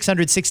that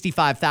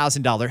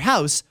 $665,000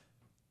 house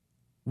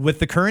with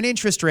the current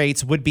interest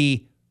rates would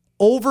be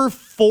over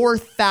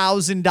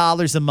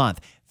 $4,000 a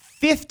month.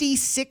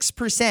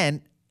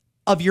 56%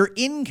 of your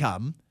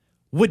income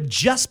would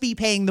just be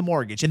paying the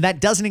mortgage, and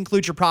that doesn't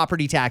include your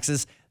property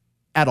taxes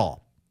at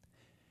all.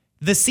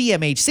 The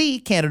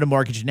CMHC, Canada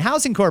Mortgage and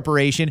Housing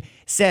Corporation,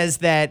 says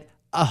that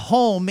a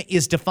home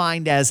is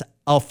defined as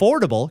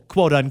affordable,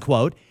 quote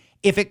unquote,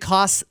 if it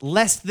costs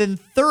less than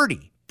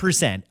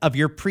 30% of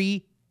your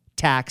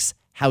pre-tax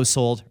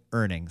household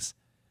earnings.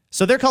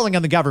 So they're calling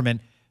on the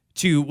government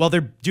to, well,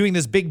 they're doing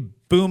this big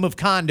boom of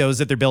condos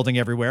that they're building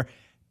everywhere,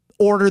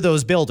 order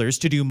those builders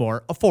to do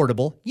more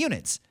affordable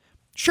units.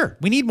 Sure,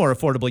 we need more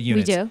affordable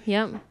units. We do,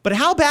 yep. But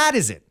how bad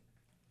is it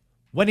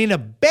when in a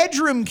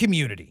bedroom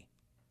community,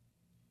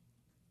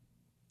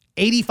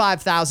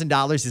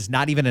 $85,000 is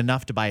not even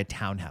enough to buy a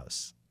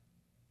townhouse?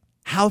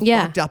 How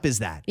fucked up is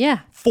that? Yeah.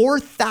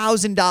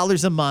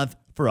 $4,000 a month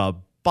for a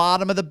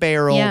bottom of the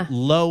barrel,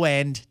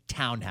 low-end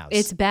townhouse.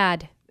 It's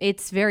bad.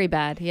 It's very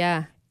bad,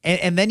 yeah.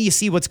 And then you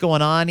see what's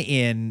going on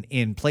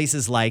in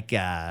places like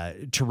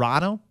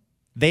Toronto.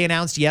 They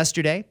announced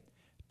yesterday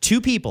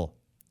 2 people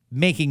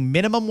making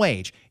minimum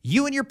wage.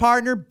 You and your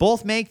partner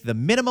both make the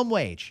minimum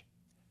wage.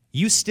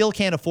 You still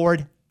can't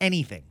afford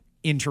anything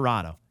in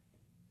Toronto.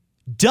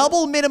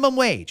 Double minimum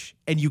wage,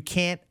 and you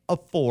can't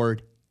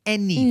afford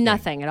anything.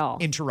 Nothing at all.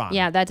 In Toronto.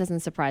 Yeah, that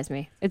doesn't surprise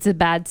me. It's a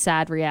bad,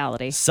 sad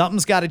reality.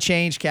 Something's got to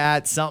change,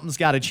 Kat. Something's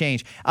got to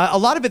change. A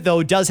lot of it,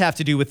 though, does have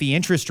to do with the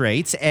interest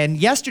rates. And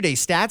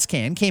yesterday's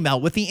StatsCan came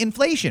out with the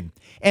inflation.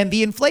 And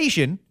the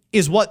inflation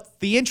is what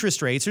the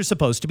interest rates are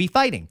supposed to be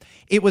fighting.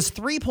 It was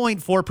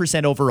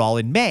 3.4% overall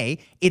in May.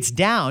 It's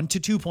down to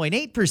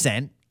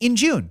 2.8% in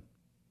June.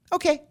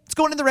 Okay, it's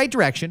going in the right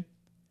direction.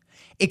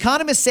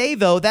 Economists say,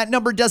 though, that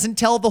number doesn't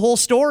tell the whole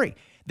story.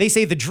 They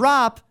say the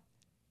drop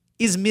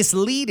is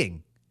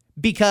misleading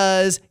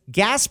because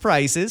gas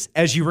prices,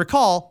 as you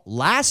recall,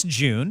 last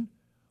June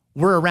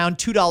were around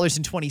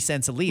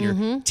 $2.20 a liter.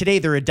 Mm-hmm. Today,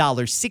 they're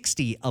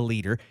 $1.60 a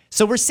liter.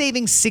 So we're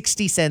saving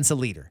 60 cents a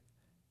liter.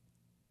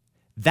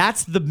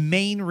 That's the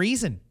main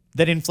reason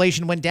that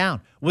inflation went down,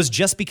 was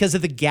just because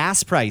of the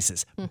gas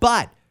prices.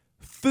 But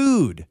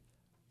food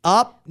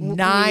up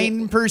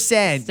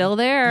 9%. Still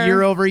there.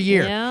 Year over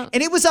year. Yeah.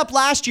 And it was up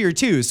last year,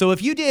 too. So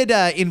if you did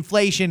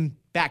inflation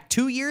back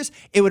 2 years,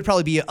 it would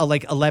probably be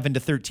like 11 to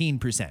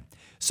 13%.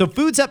 So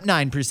food's up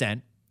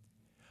 9%.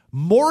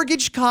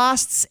 Mortgage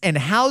costs and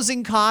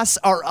housing costs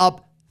are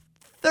up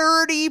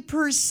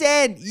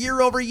 30%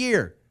 year over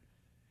year.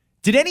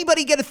 Did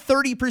anybody get a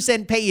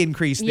 30% pay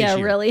increase this year?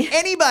 Yeah, really?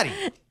 Anybody?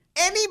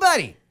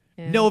 Anybody?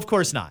 Yeah. No, of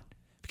course not.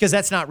 Because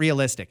that's not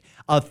realistic.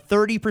 A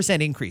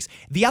 30% increase.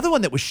 The other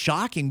one that was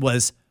shocking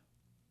was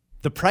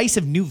the price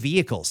of new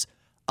vehicles,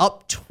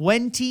 up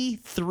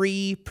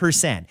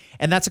 23%.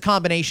 And that's a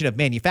combination of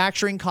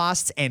manufacturing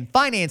costs and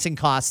financing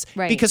costs,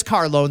 because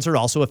car loans are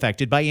also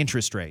affected by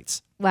interest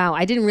rates. Wow,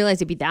 I didn't realize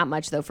it'd be that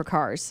much, though, for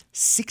cars.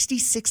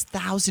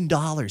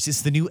 $66,000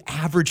 is the new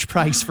average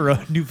price for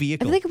a new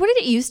vehicle. I mean, what did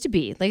it used to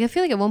be? Like, I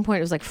feel like at one point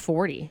it was like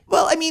 40.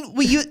 Well, I mean,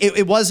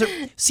 it was.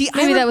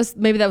 Maybe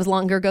that was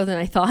longer ago than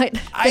I thought.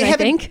 I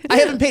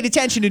haven't paid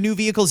attention to new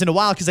vehicles in a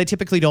while because I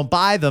typically don't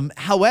buy them.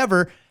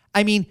 However,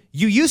 I mean,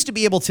 you used to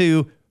be able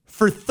to,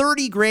 for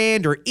 30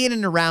 grand or in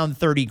and around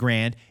 30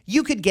 grand,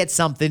 you could get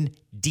something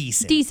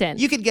decent.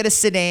 You could get a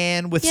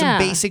sedan with some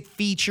basic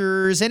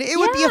features, and it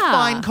would be a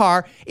fine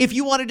car. If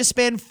you wanted to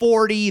spend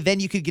 40, then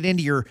you could get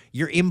into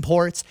your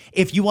imports.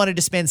 If you wanted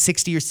to spend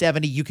 60 or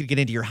 70, you could get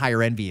into your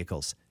higher end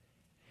vehicles.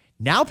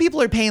 Now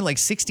people are paying like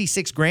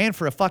 66 grand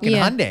for a fucking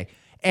Hyundai.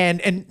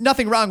 And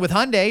nothing wrong with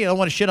Hyundai. I don't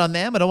want to shit on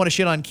them. I don't want to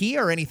shit on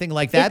Kia or anything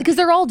like that. Because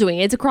they're all doing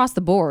it. It's across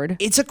the board.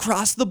 It's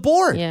across the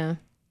board. Yeah.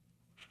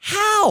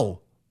 How?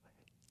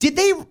 Did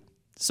they?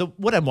 So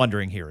what I'm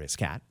wondering here is,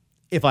 Kat,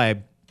 if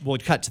I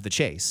would cut to the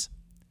chase,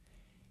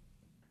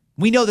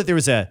 we know that there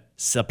was a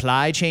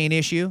supply chain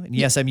issue. And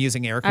yes, I'm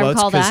using air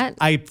quotes because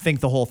I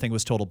think the whole thing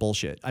was total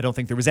bullshit. I don't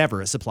think there was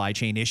ever a supply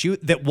chain issue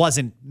that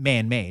wasn't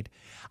man-made.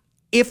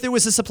 If there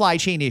was a supply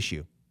chain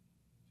issue,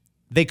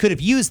 they could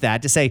have used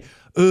that to say,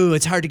 ooh,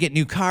 it's hard to get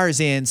new cars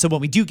in, so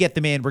when we do get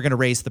them in, we're going to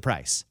raise the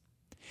price.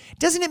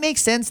 Doesn't it make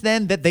sense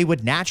then that they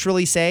would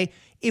naturally say,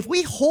 if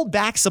we hold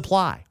back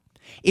supply,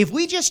 if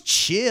we just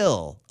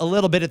chill a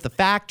little bit at the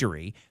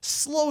factory,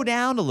 slow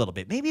down a little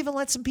bit, maybe even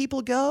let some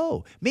people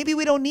go, maybe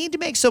we don't need to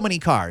make so many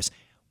cars,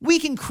 we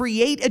can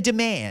create a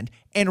demand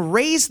and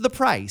raise the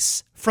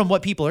price from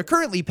what people are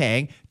currently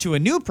paying to a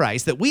new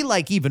price that we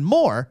like even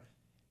more,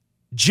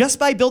 just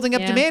by building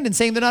up demand and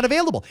saying they're not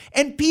available.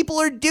 And people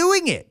are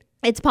doing it.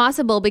 It's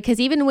possible because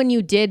even when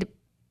you did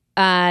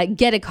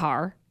get a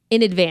car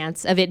in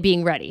advance of it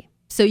being ready,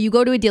 so you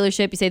go to a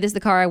dealership, you say, this is the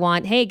car I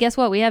want. Hey, guess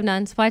what? We have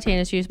none. Supply chain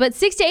issues. But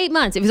 6 to 8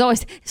 months. It's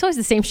always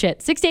the same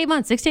shit. 6 to 8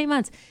 months.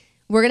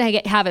 We're going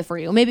to have it for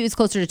you. Maybe it was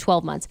closer to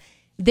 12 months.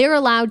 they're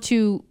allowed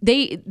to,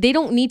 they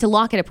don't need to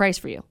lock at a price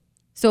for you.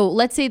 So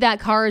let's say that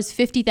car is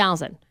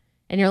 $50,000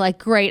 and you're like,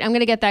 great, I'm going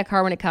to get that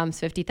car when it comes,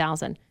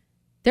 $50,000.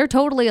 They're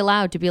totally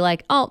allowed to be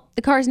like, oh,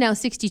 the car's now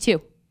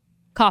 62.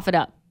 Cough it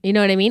up. You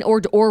know what I mean?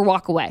 Or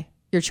walk away.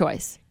 Your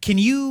choice. Can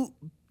you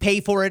pay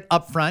for it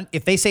up front?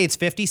 If they say it's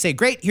 50, say,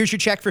 great, here's your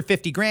check for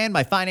 50 grand.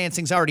 My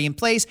financing's already in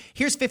place.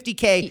 Here's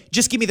 50K.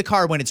 Just give me the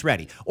car when it's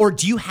ready. Or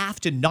do you have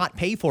to not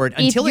pay for it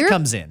until it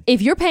comes in?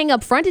 If you're paying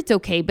up front, it's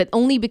okay, but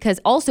only because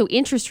also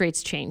interest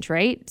rates change,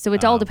 right? So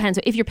it all depends.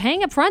 If you're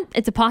paying up front,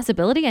 it's a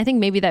possibility. I think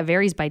maybe that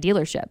varies by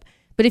dealership.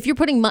 But if you're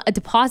putting a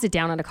deposit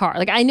down on a car,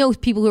 like I know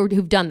people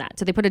who've done that.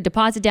 So they put a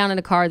deposit down on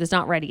a car that's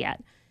not ready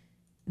yet.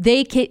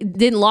 They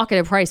didn't lock at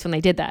a price when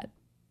they did that.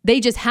 They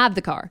just have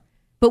the car.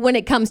 But when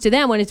it comes to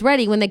them, when it's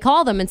ready, when they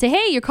call them and say,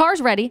 hey, your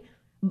car's ready,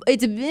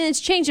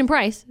 it's changed in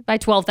price by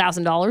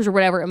 $12,000 or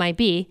whatever it might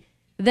be,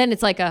 then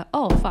it's like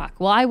oh, fuck.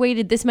 Well, I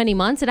waited this many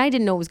months and I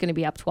didn't know it was going to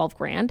be up 12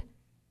 grand.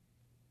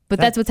 But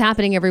that's what's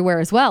happening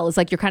everywhere as well. It's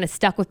like you're kind of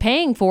stuck with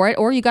paying for it,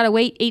 or you got to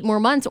wait 8 more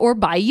months or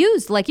buy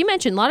used. Like you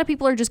mentioned, a lot of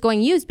people are just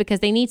going used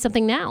because they need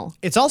something now.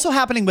 It's also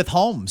happening with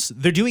homes.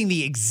 They're doing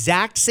the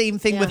exact same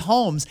thing with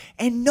homes,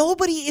 and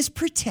nobody is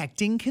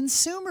protecting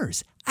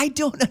consumers. I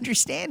don't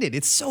understand it.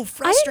 It's so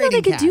frustrating. I didn't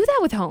know they could do that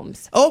with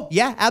homes. Oh,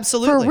 yeah,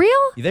 absolutely. For real?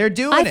 They're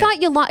doing I it.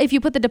 thought if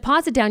you put the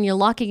deposit down, you're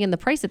locking in the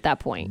price at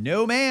that point.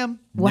 No, ma'am.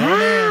 Wow.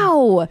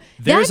 No, ma'am.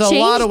 There's That a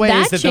lot changed- of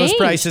ways that those changed.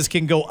 prices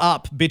can go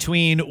up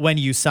between when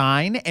you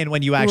sign and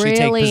when you actually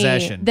take Really?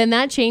 possession. Then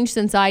that changed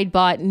since I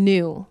bought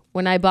new.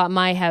 When I bought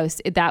my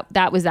house,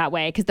 that was that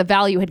way because the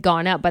value had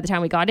gone up by the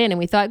time we got in, and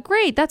we thought,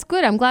 great, that's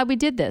good. I'm glad we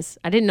did this.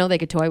 I didn't know they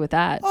could toy with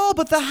that. Oh,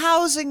 but the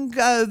housing,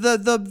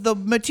 the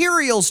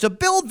materials to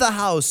build the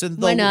house and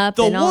Went up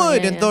the and all,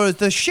 wood yeah, and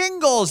the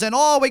shingles and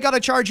we got to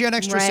charge you an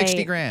extra Right,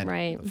 60 grand.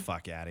 right. Get the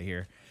fuck out of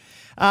here.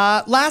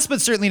 Last but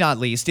certainly not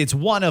least, it's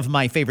one of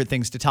my favorite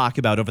things to talk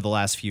about over the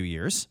last few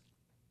years.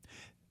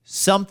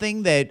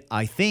 Something that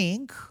I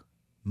think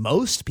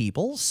most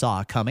people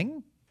saw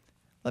coming.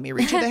 Let me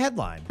read you the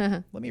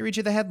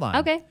headline.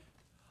 Okay.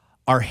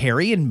 Are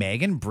Harry and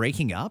Meghan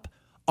breaking up?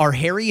 Are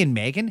Harry and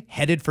Meghan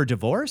headed for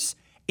divorce?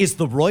 Is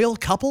the royal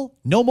couple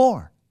no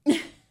more?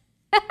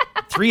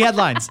 3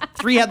 headlines.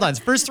 3 headlines.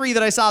 First 3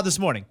 that I saw this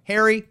morning.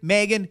 Harry,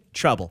 Meghan,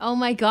 trouble. Oh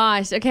my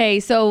gosh. Okay,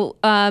 so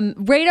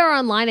Radar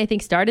Online, I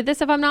think, started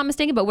this, if I'm not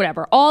mistaken, but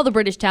whatever. All the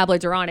British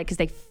tabloids are on it because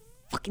they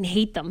fucking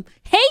hate them.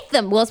 Hate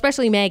them! Well,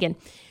 especially Meghan.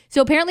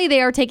 So apparently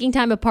they are taking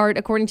time apart,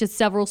 according to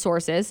several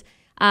sources,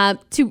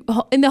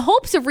 in the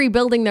hopes of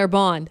rebuilding their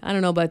bond. I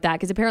don't know about that,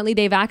 because apparently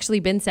they've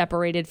actually been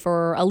separated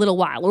for a little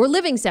while, or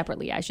living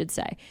separately, I should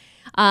say.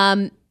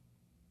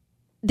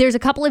 There's a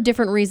couple of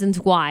different reasons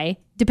why,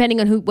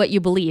 depending on what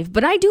you believe.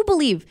 But I do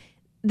believe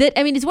that,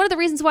 it's one of the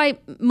reasons why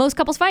most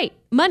couples fight.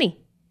 Money.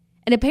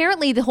 And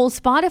apparently the whole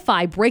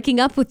Spotify breaking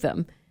up with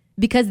them,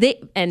 because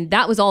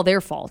that was all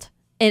their fault.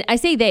 And I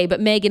say they, but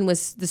Meghan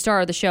was the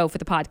star of the show for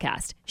the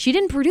podcast. She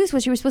didn't produce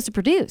what she was supposed to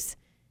produce.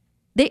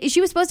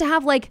 She was supposed to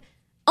have like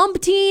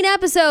umpteen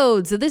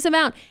episodes of this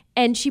amount,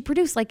 and she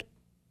produced like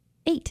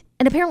 8.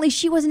 And apparently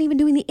she wasn't even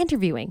doing the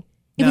interviewing.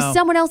 It was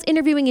someone else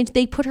interviewing, and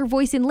they put her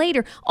voice in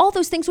later. All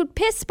those things would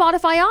piss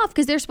Spotify off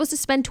because they're supposed to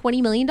spend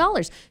 $20 million.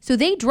 So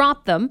they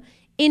dropped them.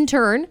 In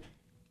turn,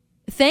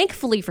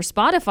 thankfully for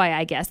Spotify,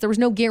 I guess, there was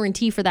no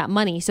guarantee for that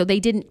money. So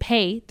they didn't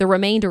pay the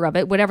remainder of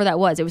it, whatever that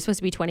was. It was supposed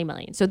to be $20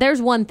 million. So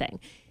there's one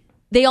thing.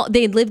 They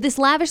live this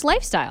lavish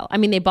lifestyle.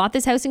 They bought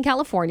this house in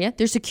California.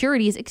 Their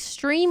security is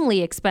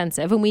extremely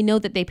expensive, and we know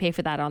that they pay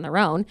for that on their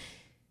own.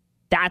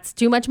 That's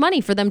too much money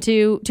for them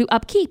to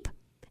upkeep.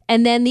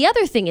 And then the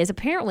other thing is,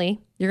 apparently,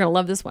 you're going to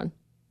love this one.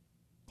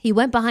 He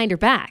went behind her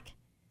back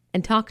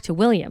and talked to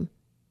William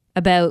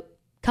about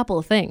a couple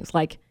of things,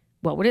 like,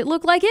 what would it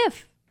look like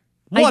if?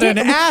 What an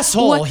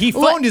asshole. He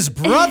phoned his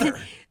brother.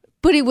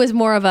 But it was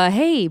more of a,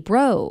 hey,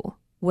 bro,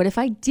 what if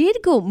I did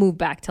go move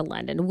back to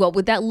London? What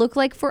would that look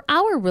like for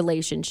our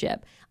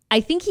relationship?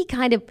 I think he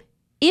kind of,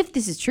 if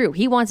this is true,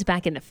 he wants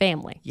back in the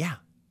family. Yeah.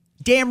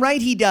 Damn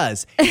right he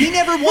does. He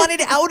never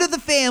wanted out of the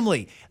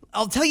family.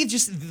 I'll tell you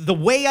just the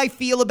way I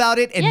feel about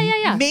it,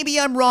 and maybe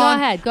I'm wrong.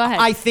 Go ahead.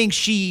 I think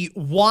she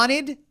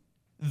wanted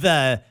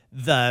the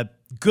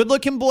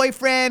good-looking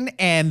boyfriend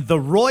and the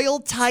royal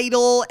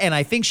title, and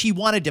I think she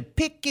wanted to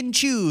pick and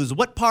choose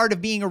what part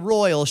of being a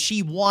royal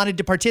she wanted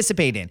to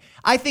participate in.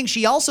 I think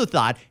she also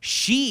thought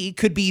she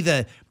could be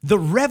the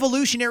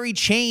revolutionary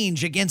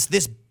change against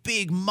this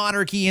big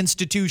monarchy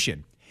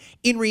institution.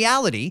 In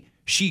reality,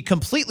 she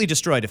completely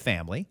destroyed a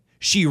family.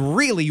 She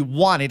really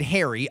wanted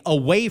Harry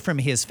away from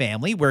his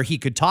family, where he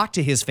could talk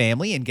to his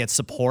family and get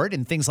support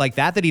and things like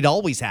that he'd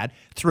always had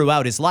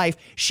throughout his life.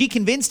 She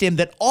convinced him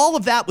that all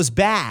of that was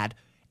bad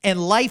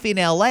and life in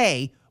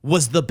LA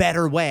was the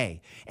better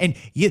way. And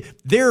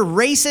they're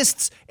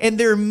racists and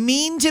they're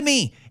mean to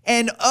me.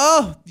 And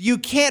you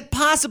can't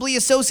possibly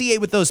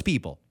associate with those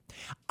people.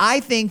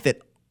 I think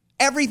that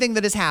everything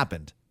that has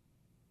happened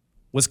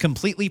was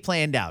completely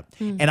planned out.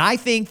 And I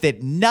think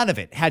that none of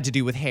it had to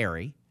do with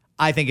Harry.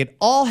 I think it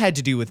all had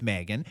to do with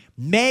Meghan.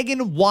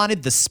 Meghan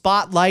wanted the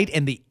spotlight,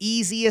 and the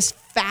easiest,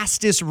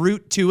 fastest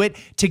route to it,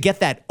 to get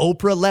that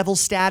Oprah level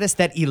status,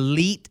 that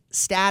elite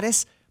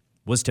status,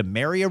 was to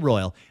marry a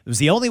royal. It was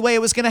the only way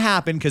it was going to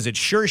happen, because it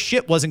sure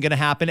shit wasn't going to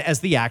happen as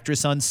the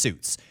actress on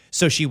Suits.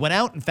 So she went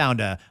out and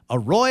found a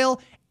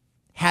royal,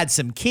 had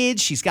some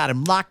kids. She's got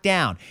him locked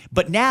down.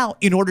 But now,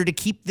 in order to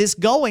keep this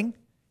going,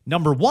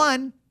 number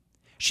one,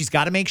 she's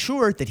got to make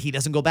sure that he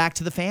doesn't go back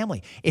to the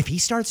family. If he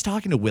starts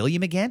talking to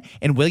William again,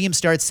 and William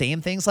starts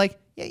saying things like,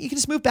 yeah, you can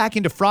just move back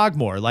into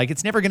Frogmore. Like,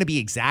 it's never going to be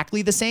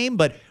exactly the same,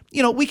 but,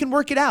 we can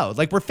work it out.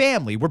 Like, we're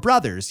family. We're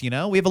brothers, we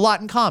have a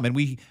lot in common.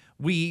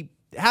 We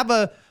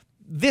have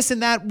this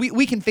and that.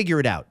 We can figure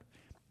it out.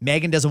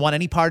 Meghan doesn't want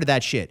any part of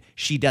that shit.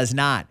 She does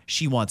not.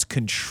 She wants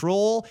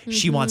control.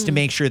 She wants to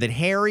make sure that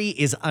Harry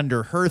is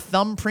under her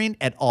thumbprint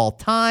at all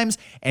times.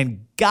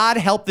 And God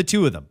help the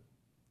two of them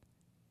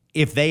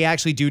if they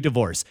actually do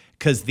divorce.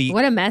 Because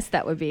what a mess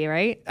that would be,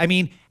 right? I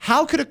mean,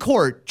 how could a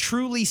court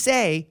truly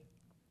say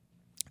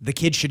the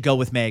kids should go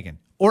with Meghan?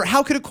 Or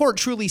how could a court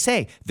truly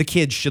say the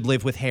kids should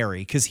live with Harry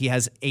because he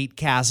has 8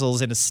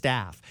 castles and a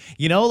staff?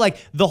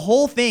 The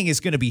whole thing is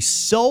going to be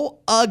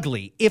so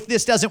ugly if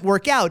this doesn't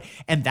work out.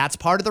 And that's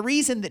part of the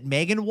reason that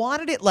Meghan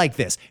wanted it like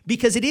this,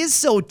 because it is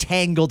so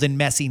tangled and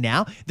messy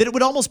now that it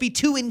would almost be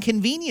too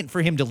inconvenient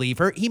for him to leave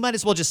her. He might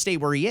as well just stay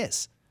where he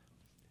is.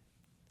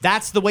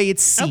 That's the way it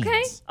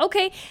seems.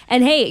 Okay.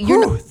 And hey,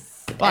 you're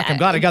Fuck, I'm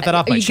glad I got that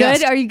off my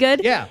chest. Are you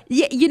good? Yeah.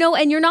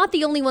 And you're not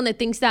the only one that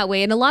thinks that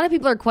way. And a lot of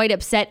people are quite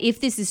upset,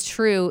 if this is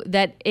true,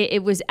 that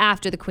it was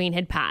after the Queen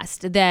had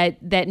passed,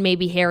 that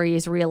maybe Harry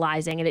is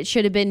realizing, and it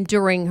should have been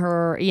during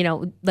her,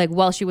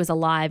 while she was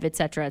alive, et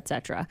cetera, et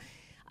cetera.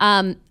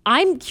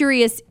 I'm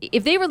curious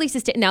if they release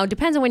this. Now, it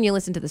depends on when you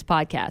listen to this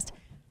podcast,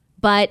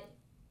 but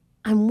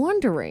I'm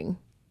wondering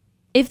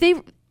if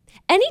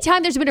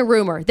anytime there's been a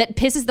rumor that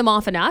pisses them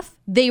off enough,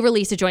 they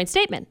release a joint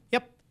statement.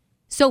 Yep.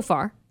 So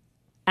far,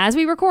 as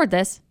we record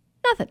this,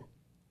 nothing.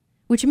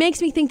 Which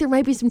makes me think there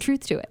might be some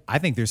truth to it. I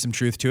think there's some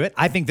truth to it.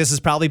 I think this has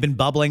probably been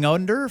bubbling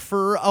under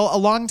for a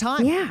long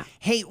time. Yeah.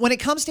 Hey, when it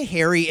comes to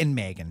Harry and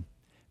Meghan,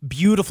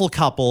 beautiful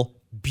couple,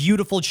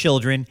 beautiful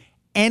children,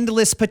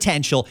 endless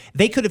potential.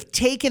 They could have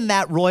taken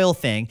that royal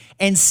thing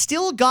and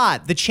still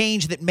got the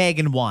change that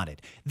Meghan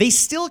wanted. They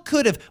still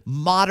could have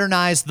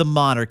modernized the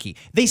monarchy.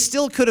 They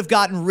still could have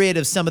gotten rid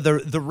of some of the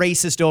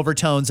racist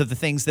overtones of the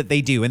things that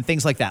they do and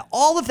things like that.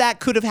 All of that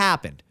could have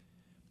happened.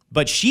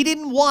 But she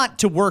didn't want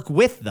to work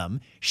with them.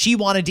 She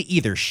wanted to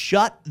either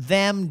shut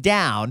them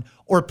down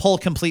or pull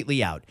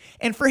completely out.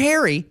 And for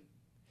Harry,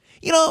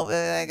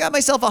 I got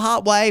myself a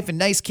hot wife and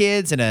nice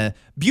kids and a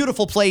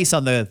beautiful place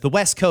on the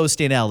West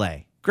Coast in LA.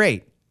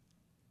 Great.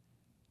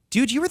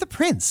 Dude, you were the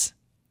prince.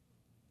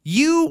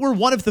 You were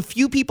one of the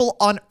few people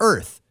on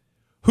earth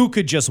who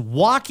could just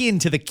walk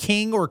into the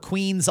king or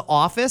queen's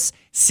office,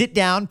 sit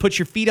down, put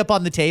your feet up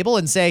on the table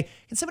and say,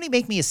 can somebody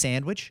make me a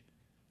sandwich?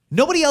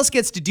 Nobody else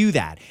gets to do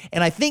that.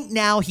 And I think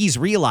now he's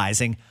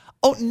realizing,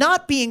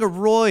 not being a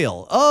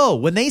royal.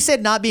 When they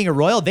said not being a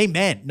royal, they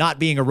meant not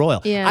being a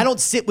royal. Yeah. I don't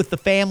sit with the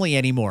family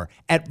anymore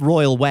at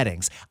royal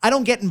weddings. I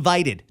don't get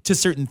invited to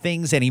certain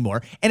things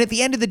anymore. And at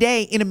the end of the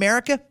day, in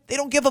America, they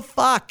don't give a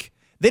fuck.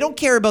 They don't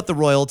care about the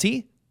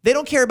royalty. They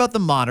don't care about the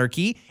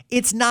monarchy.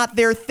 It's not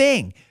their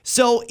thing.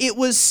 So it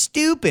was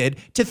stupid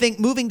to think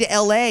moving to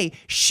LA,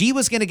 she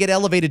was going to get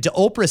elevated to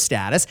Oprah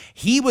status.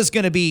 He was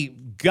going to be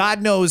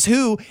God knows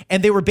who,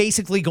 and they were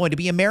basically going to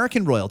be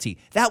American royalty.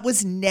 That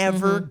was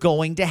never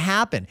going to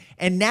happen.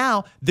 And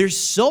now there's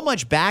so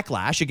much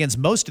backlash against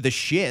most of the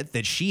shit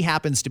that she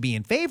happens to be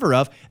in favor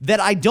of that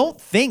I don't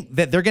think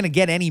that they're going to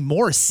get any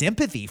more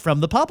sympathy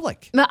from the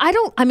public. I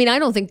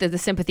don't think that the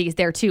sympathy is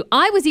there too.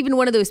 I was even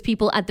one of those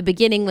people at the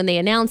beginning when they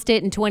announced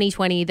it in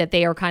 2020 that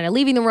they are kind of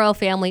leaving the royal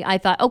family. I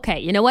thought, okay,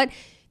 you know what?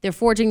 They're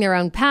forging their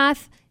own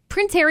path.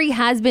 Prince Harry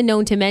has been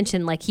known to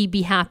mention he'd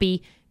be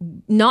happy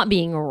not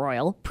being a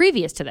royal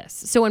previous to this.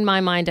 So in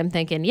my mind, I'm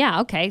thinking, yeah,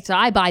 okay. So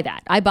I buy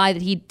that. I buy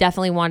that he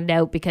definitely wanted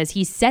out because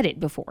he said it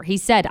before. He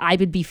said, I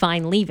would be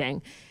fine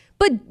leaving.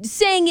 But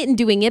saying it and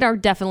doing it are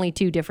definitely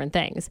two different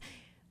things.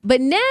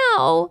 But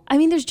now,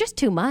 there's just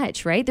too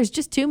much, right? There's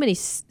just too many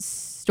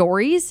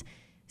sources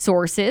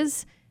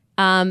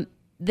that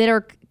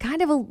are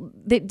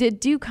that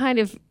do kind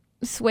of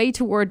sway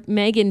toward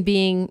Meghan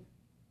being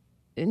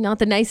not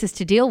the nicest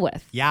to deal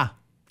with. Yeah.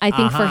 I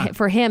think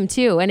for him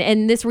too.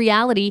 And this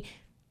reality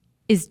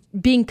is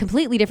being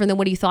completely different than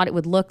what he thought it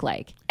would look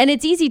like. And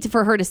it's easy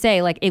for her to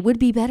say, it would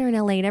be better in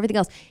LA and everything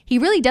else. He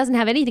really doesn't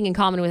have anything in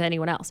common with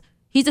anyone else.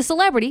 He's a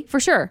celebrity, for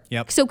sure.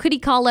 Yep. So could he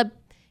call up,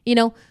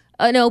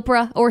 an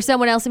Oprah or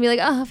someone else and be like,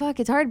 oh,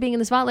 fuck, it's hard being in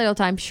the spotlight all the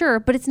time. Sure,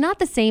 but it's not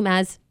the same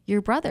as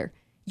your brother.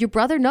 Your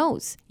brother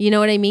knows. You know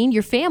what I mean?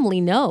 Your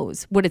family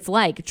knows what it's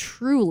like,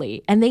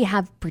 truly. And they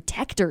have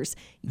protectors.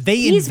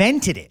 They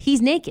invented it.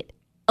 He's naked.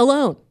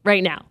 Alone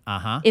right now,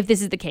 if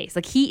this is the case.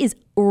 He is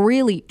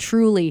really,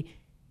 truly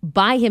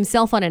by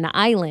himself on an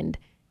island,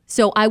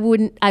 So I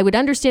would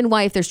understand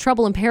why if there's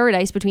trouble in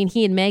paradise between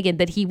he and Meghan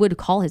that he would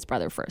call his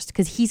brother first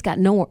because he's got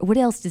what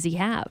else does he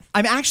have?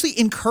 I'm actually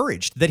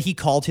encouraged that he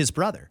called his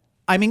brother.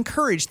 I'm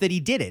encouraged that he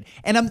did it.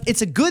 And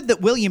it's a good that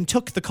William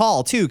took the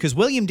call too, because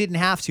William didn't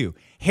have to.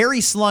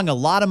 Harry slung a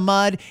lot of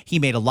mud. He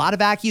made a lot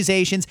of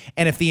accusations.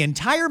 And if the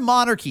entire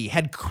monarchy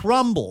had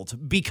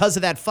crumbled because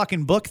of that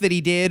fucking book that he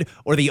did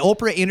or the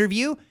Oprah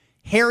interview,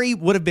 Harry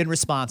would have been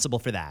responsible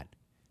for that.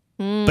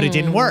 But it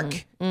didn't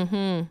work.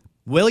 Mm-hmm.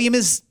 William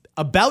is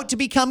about to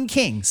become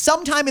king.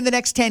 Sometime in the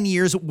next 10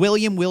 years,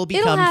 William will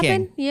become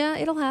king. Yeah,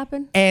 it'll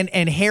happen.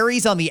 And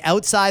Harry's on the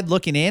outside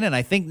looking in, and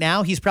I think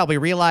now he's probably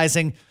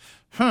realizing,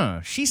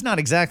 she's not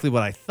exactly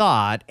what I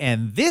thought,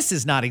 and this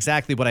is not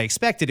exactly what I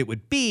expected it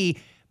would be.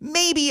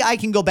 Maybe I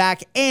can go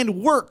back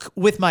and work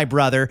with my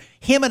brother,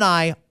 him and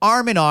I,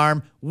 arm in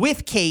arm,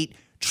 with Kate,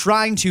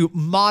 trying to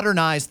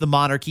modernize the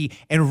monarchy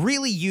and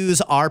really use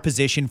our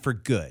position for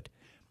good.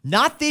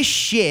 Not this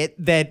shit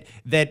that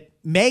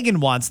Meghan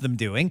wants them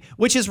doing,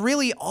 which is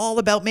really all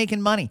about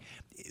making money.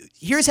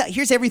 Here's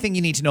everything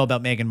you need to know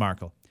about Meghan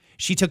Markle.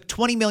 She took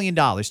 $20 million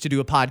to do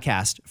a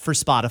podcast for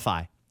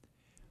Spotify.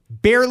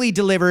 Barely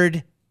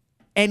delivered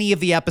any of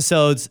the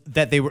episodes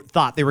that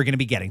thought they were going to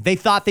be getting. They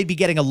thought they'd be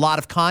getting a lot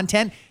of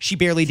content. She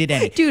barely did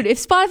any. Dude,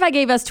 if Spotify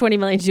gave us $20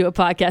 million to do a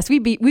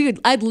podcast,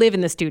 I'd live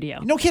in the studio.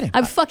 No kidding.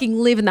 I'd fucking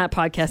live in that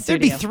podcast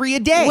There'd studio. be 3 a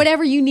day.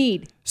 Whatever you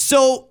need.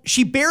 So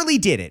she barely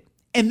did it.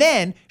 And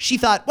then she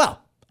thought,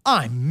 well,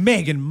 I'm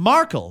Meghan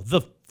Markle,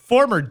 the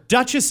former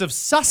Duchess of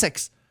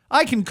Sussex.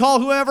 I can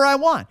call whoever I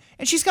want.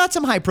 And she's got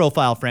some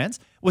high-profile friends.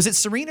 Was it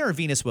Serena or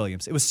Venus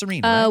Williams? It was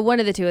Serena, right? One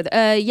of the two.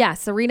 Yeah,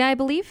 Serena, I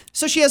believe.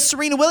 So she has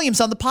Serena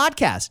Williams on the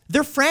podcast.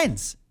 They're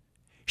friends.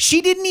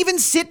 She didn't even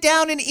sit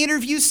down and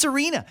interview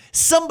Serena.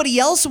 Somebody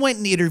else went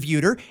and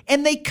interviewed her,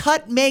 and they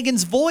cut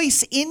Meghan's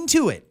voice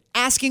into it,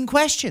 asking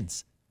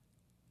questions.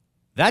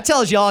 That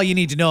tells you all you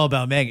need to know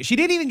about Meghan. She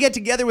didn't even get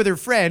together with her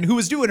friend who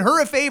was doing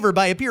her a favor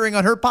by appearing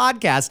on her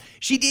podcast.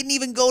 She didn't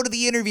even go to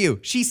the interview.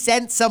 She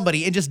sent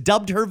somebody and just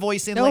dubbed her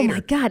voice in later. Oh,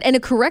 my God. And a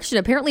correction.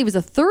 Apparently, it was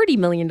a $30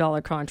 million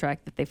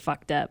contract that they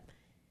fucked up.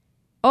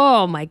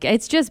 Oh, my God.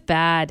 It's just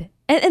bad.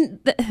 Again,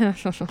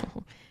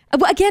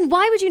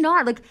 why would you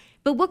not?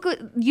 But what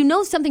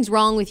something's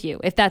wrong with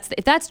you if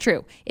that's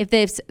true. If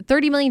there's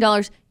 $30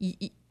 million,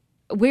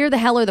 where the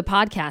hell are the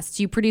podcasts?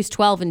 You produce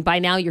 12 and by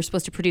now you're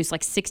supposed to produce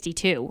like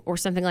 62 or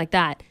something like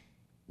that.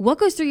 What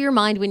goes through your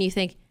mind when you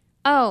think,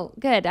 oh,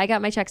 good, I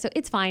got my check, so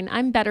it's fine.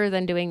 I'm better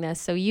than doing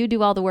this. So you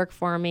do all the work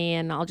for me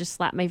and I'll just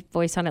slap my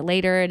voice on it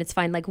later and it's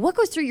fine. Like, what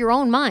goes through your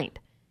own mind?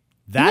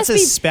 That's a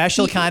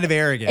special kind of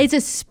arrogant. It's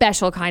a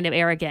special kind of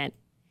arrogant.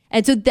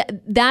 And so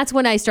that's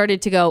when I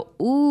started to go,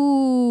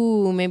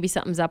 ooh, maybe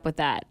something's up with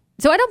that.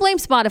 So I don't blame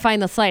Spotify in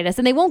the slightest,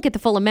 and they won't get the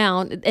full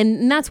amount,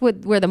 and that's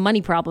where the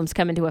money problems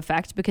come into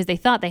effect because they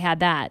thought they had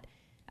that.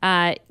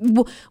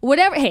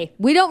 Whatever. Hey,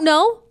 we don't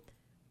know,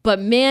 but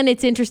man,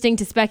 it's interesting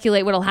to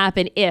speculate what'll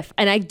happen if.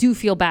 And I do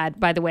feel bad,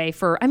 by the way,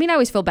 I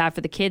always feel bad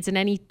for the kids in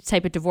any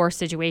type of divorce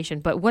situation,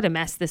 but what a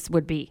mess this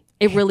would be.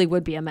 It really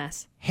would be a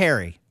mess.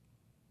 Harry,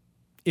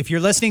 if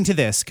you're listening to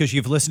this because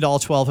you've listened to all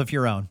 12 of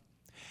your own,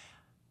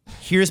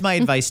 here's my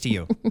advice to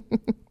you.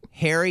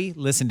 Harry,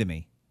 listen to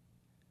me.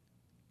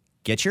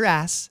 Get your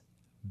ass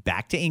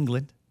back to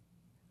England.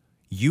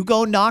 You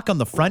go knock on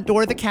the front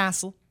door of the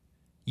castle.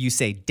 You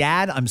say,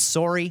 Dad, I'm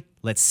sorry.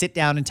 Let's sit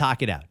down and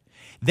talk it out.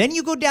 Then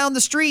you go down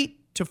the street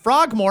to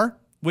Frogmore,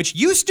 which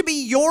used to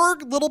be your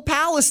little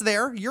palace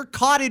there, your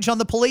cottage on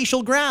the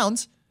palatial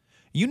grounds.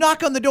 You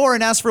knock on the door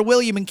and ask for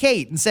William and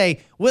Kate and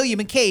say,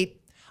 William and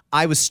Kate,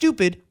 I was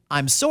stupid.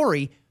 I'm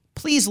sorry.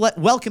 Please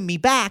welcome me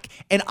back,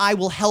 and I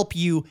will help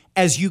you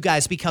as you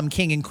guys become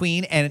king and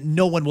queen, and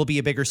no one will be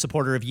a bigger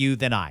supporter of you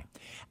than I.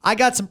 I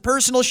got some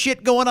personal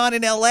shit going on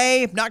in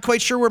LA. Not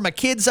quite sure where my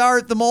kids are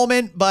at the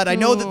moment, but I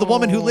know that the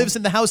woman who lives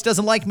in the house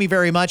doesn't like me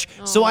very much,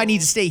 so I need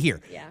to stay here.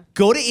 Yeah.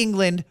 Go to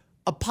England,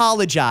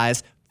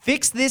 apologize,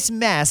 fix this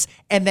mess,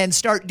 and then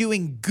start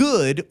doing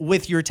good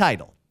with your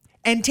title.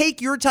 And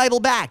take your title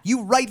back.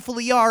 You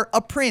rightfully are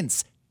a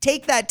prince.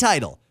 Take that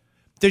title.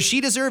 Does she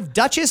deserve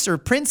Duchess or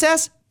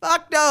Princess?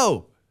 Fuck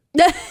no.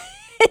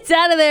 It's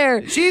out of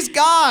there. She's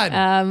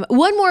gone.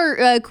 One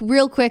more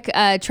real quick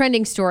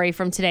trending story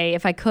from today,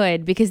 if I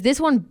could, because this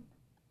one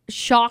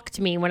shocked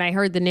me when I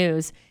heard the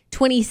news.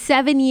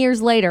 27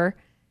 years later,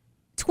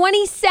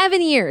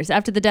 27 years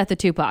after the death of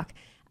Tupac,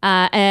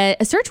 a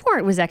search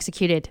warrant was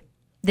executed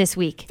this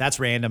week. That's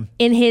random.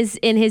 In his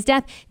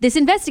death. This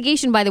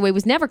investigation, by the way,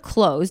 was never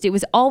closed. It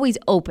was always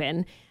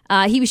open.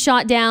 He was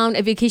shot down.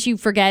 In case you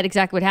forget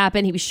exactly what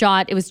happened, he was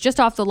shot. It was just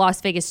off the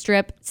Las Vegas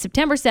Strip,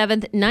 September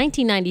 7th,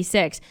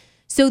 1996.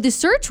 So the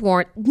search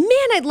warrant, man,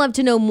 I'd love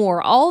to know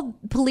more. All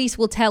police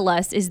will tell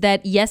us is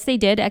that, yes, they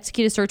did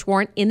execute a search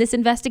warrant in this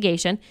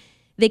investigation.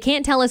 They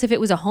can't tell us if it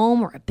was a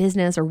home or a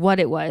business or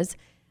what it was.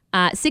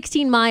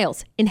 16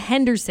 miles in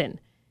Henderson,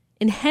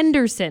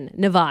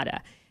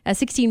 Nevada.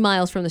 16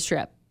 miles from the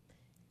Strip.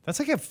 That's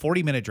like a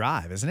 40-minute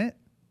drive, isn't it?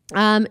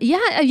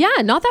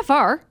 Yeah, not that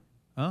far.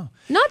 Oh.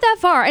 Not that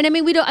far. And I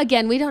mean, we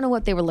don't know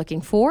what they were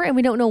looking for, and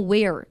we don't know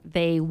where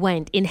they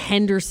went in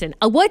Henderson.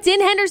 What's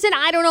in Henderson?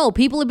 I don't know.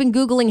 People have been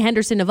Googling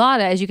Henderson,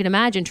 Nevada, as you can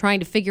imagine, trying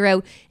to figure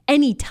out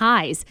any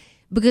ties.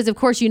 Because, of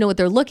course, you know what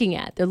they're looking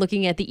at. They're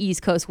looking at the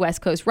East Coast,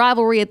 West Coast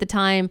rivalry at the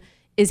time.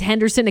 Is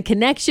Henderson a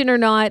connection or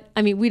not?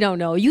 I mean, we don't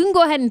know. You can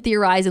go ahead and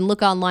theorize and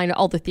look online at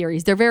all the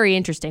theories. They're very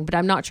interesting, but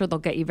I'm not sure they'll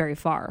get you very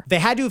far. They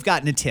had to have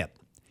gotten a tip.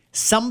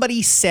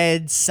 Somebody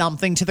said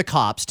something to the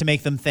cops to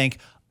make them think,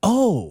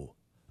 oh,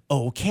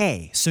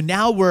 okay. So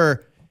now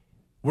we're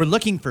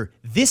looking for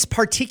this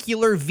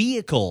particular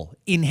vehicle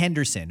in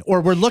Henderson,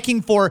 or we're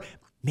looking for,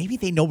 maybe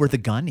they know where the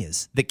gun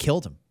is that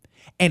killed him.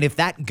 And if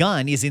that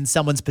gun is in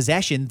someone's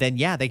possession, then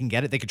yeah, they can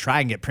get it. They could try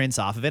and get prints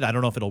off of it. I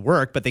don't know if it'll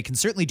work, but they can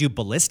certainly do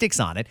ballistics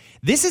on it.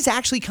 This is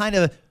actually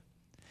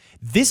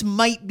this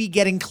might be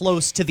getting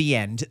close to the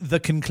end, the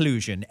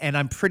conclusion. And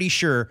I'm pretty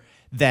sure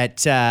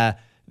that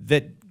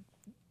that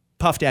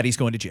Puff Daddy's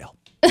going to jail.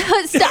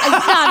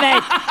 Stop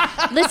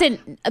it.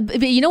 Listen,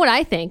 but you know what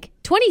I think?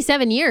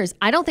 27 years.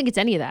 I don't think it's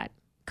any of that.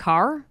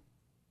 Car?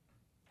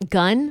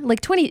 Gun?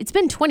 It's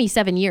been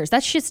 27 years.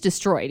 That shit's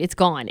destroyed. It's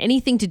gone.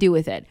 Anything to do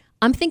with it.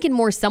 I'm thinking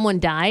more someone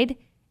died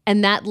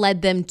and that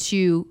led them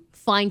to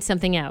find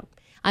something out.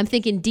 I'm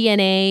thinking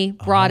DNA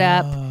brought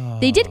up.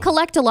 They did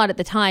collect a lot at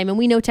the time, and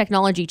we know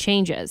technology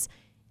changes.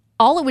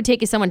 All it would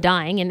take is someone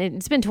dying, and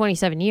it's been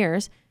 27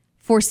 years,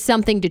 for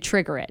something to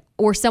trigger it.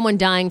 Or someone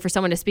dying for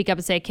someone to speak up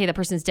and say, okay, the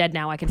person's dead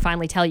now. I can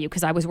finally tell you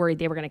because I was worried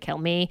they were going to kill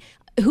me.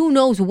 Who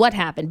knows what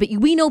happened? But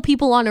we know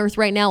people on Earth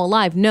right now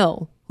alive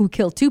know who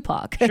killed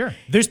Tupac. Sure.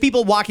 There's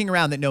people walking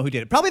around that know who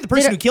did it. Probably the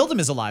person who killed him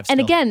is alive still. And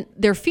again,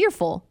 they're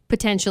fearful,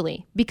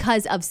 potentially,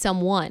 because of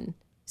someone.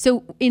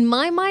 So in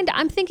my mind,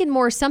 I'm thinking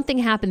more something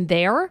happened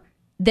there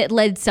that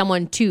led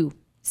someone to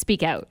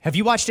speak out. Have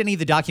you watched any of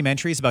the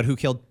documentaries about who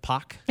killed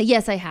Pac?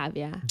 Yes, I have,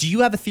 yeah. Do you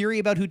have a theory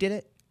about who did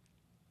it?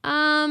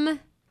 I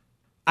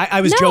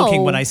was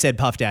joking when I said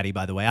Puff Daddy,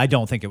 by the way. I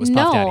don't think it was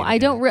Puff Daddy. No,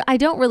 I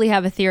don't really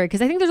have a theory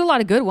because I think there's a lot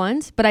of good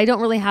ones, but I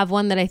don't really have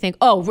one that I think,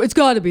 oh, it's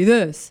got to be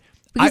this.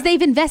 Because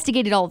they've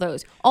investigated all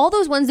those. All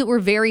those ones that we're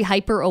very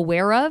hyper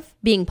aware of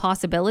being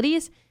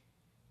possibilities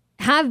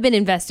have been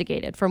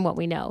investigated from what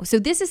we know. So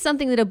this is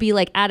something that'll be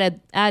like out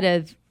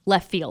of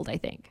left field, I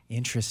think.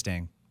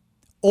 Interesting.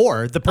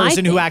 Or the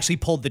person who actually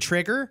pulled the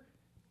trigger,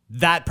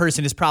 that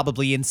person is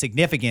probably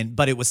insignificant,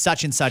 but it was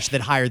such and such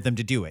that hired them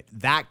to do it.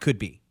 That could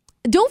be.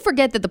 Don't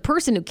forget that the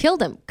person who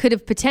killed him could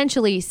have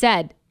potentially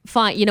said,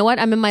 fine, you know what?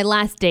 I'm in my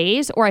last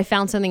days, or I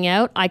found something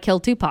out. I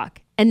killed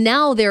Tupac. And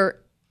now they're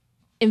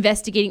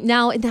investigating.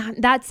 Now,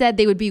 that said,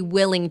 they would be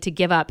willing to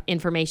give up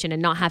information and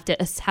not have to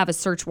have a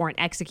search warrant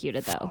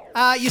executed, though.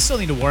 You still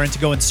need a warrant to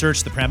go and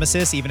search the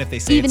premises, even if they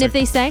say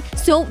they say.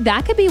 So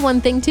that could be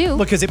one thing, too.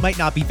 Because it might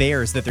not be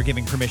theirs that they're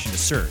giving permission to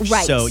search.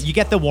 Right. So you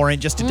get the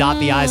warrant just to dot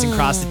the I's and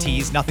cross the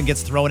T's. Nothing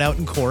gets thrown out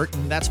in court,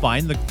 and that's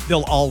fine.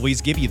 They'll always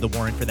give you the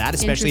warrant for that,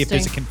 especially if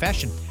there's a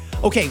confession.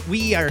 Okay,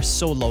 we are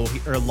so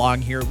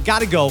long here.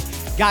 Gotta go.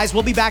 Guys,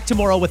 we'll be back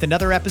tomorrow with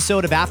another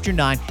episode of After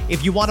 9.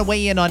 If you want to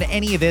weigh in on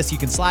any of this, you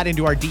can slide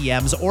into our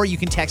DMs or you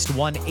can text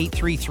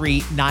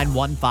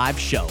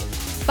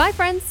 1-833-915-SHOW. Bye,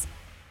 friends.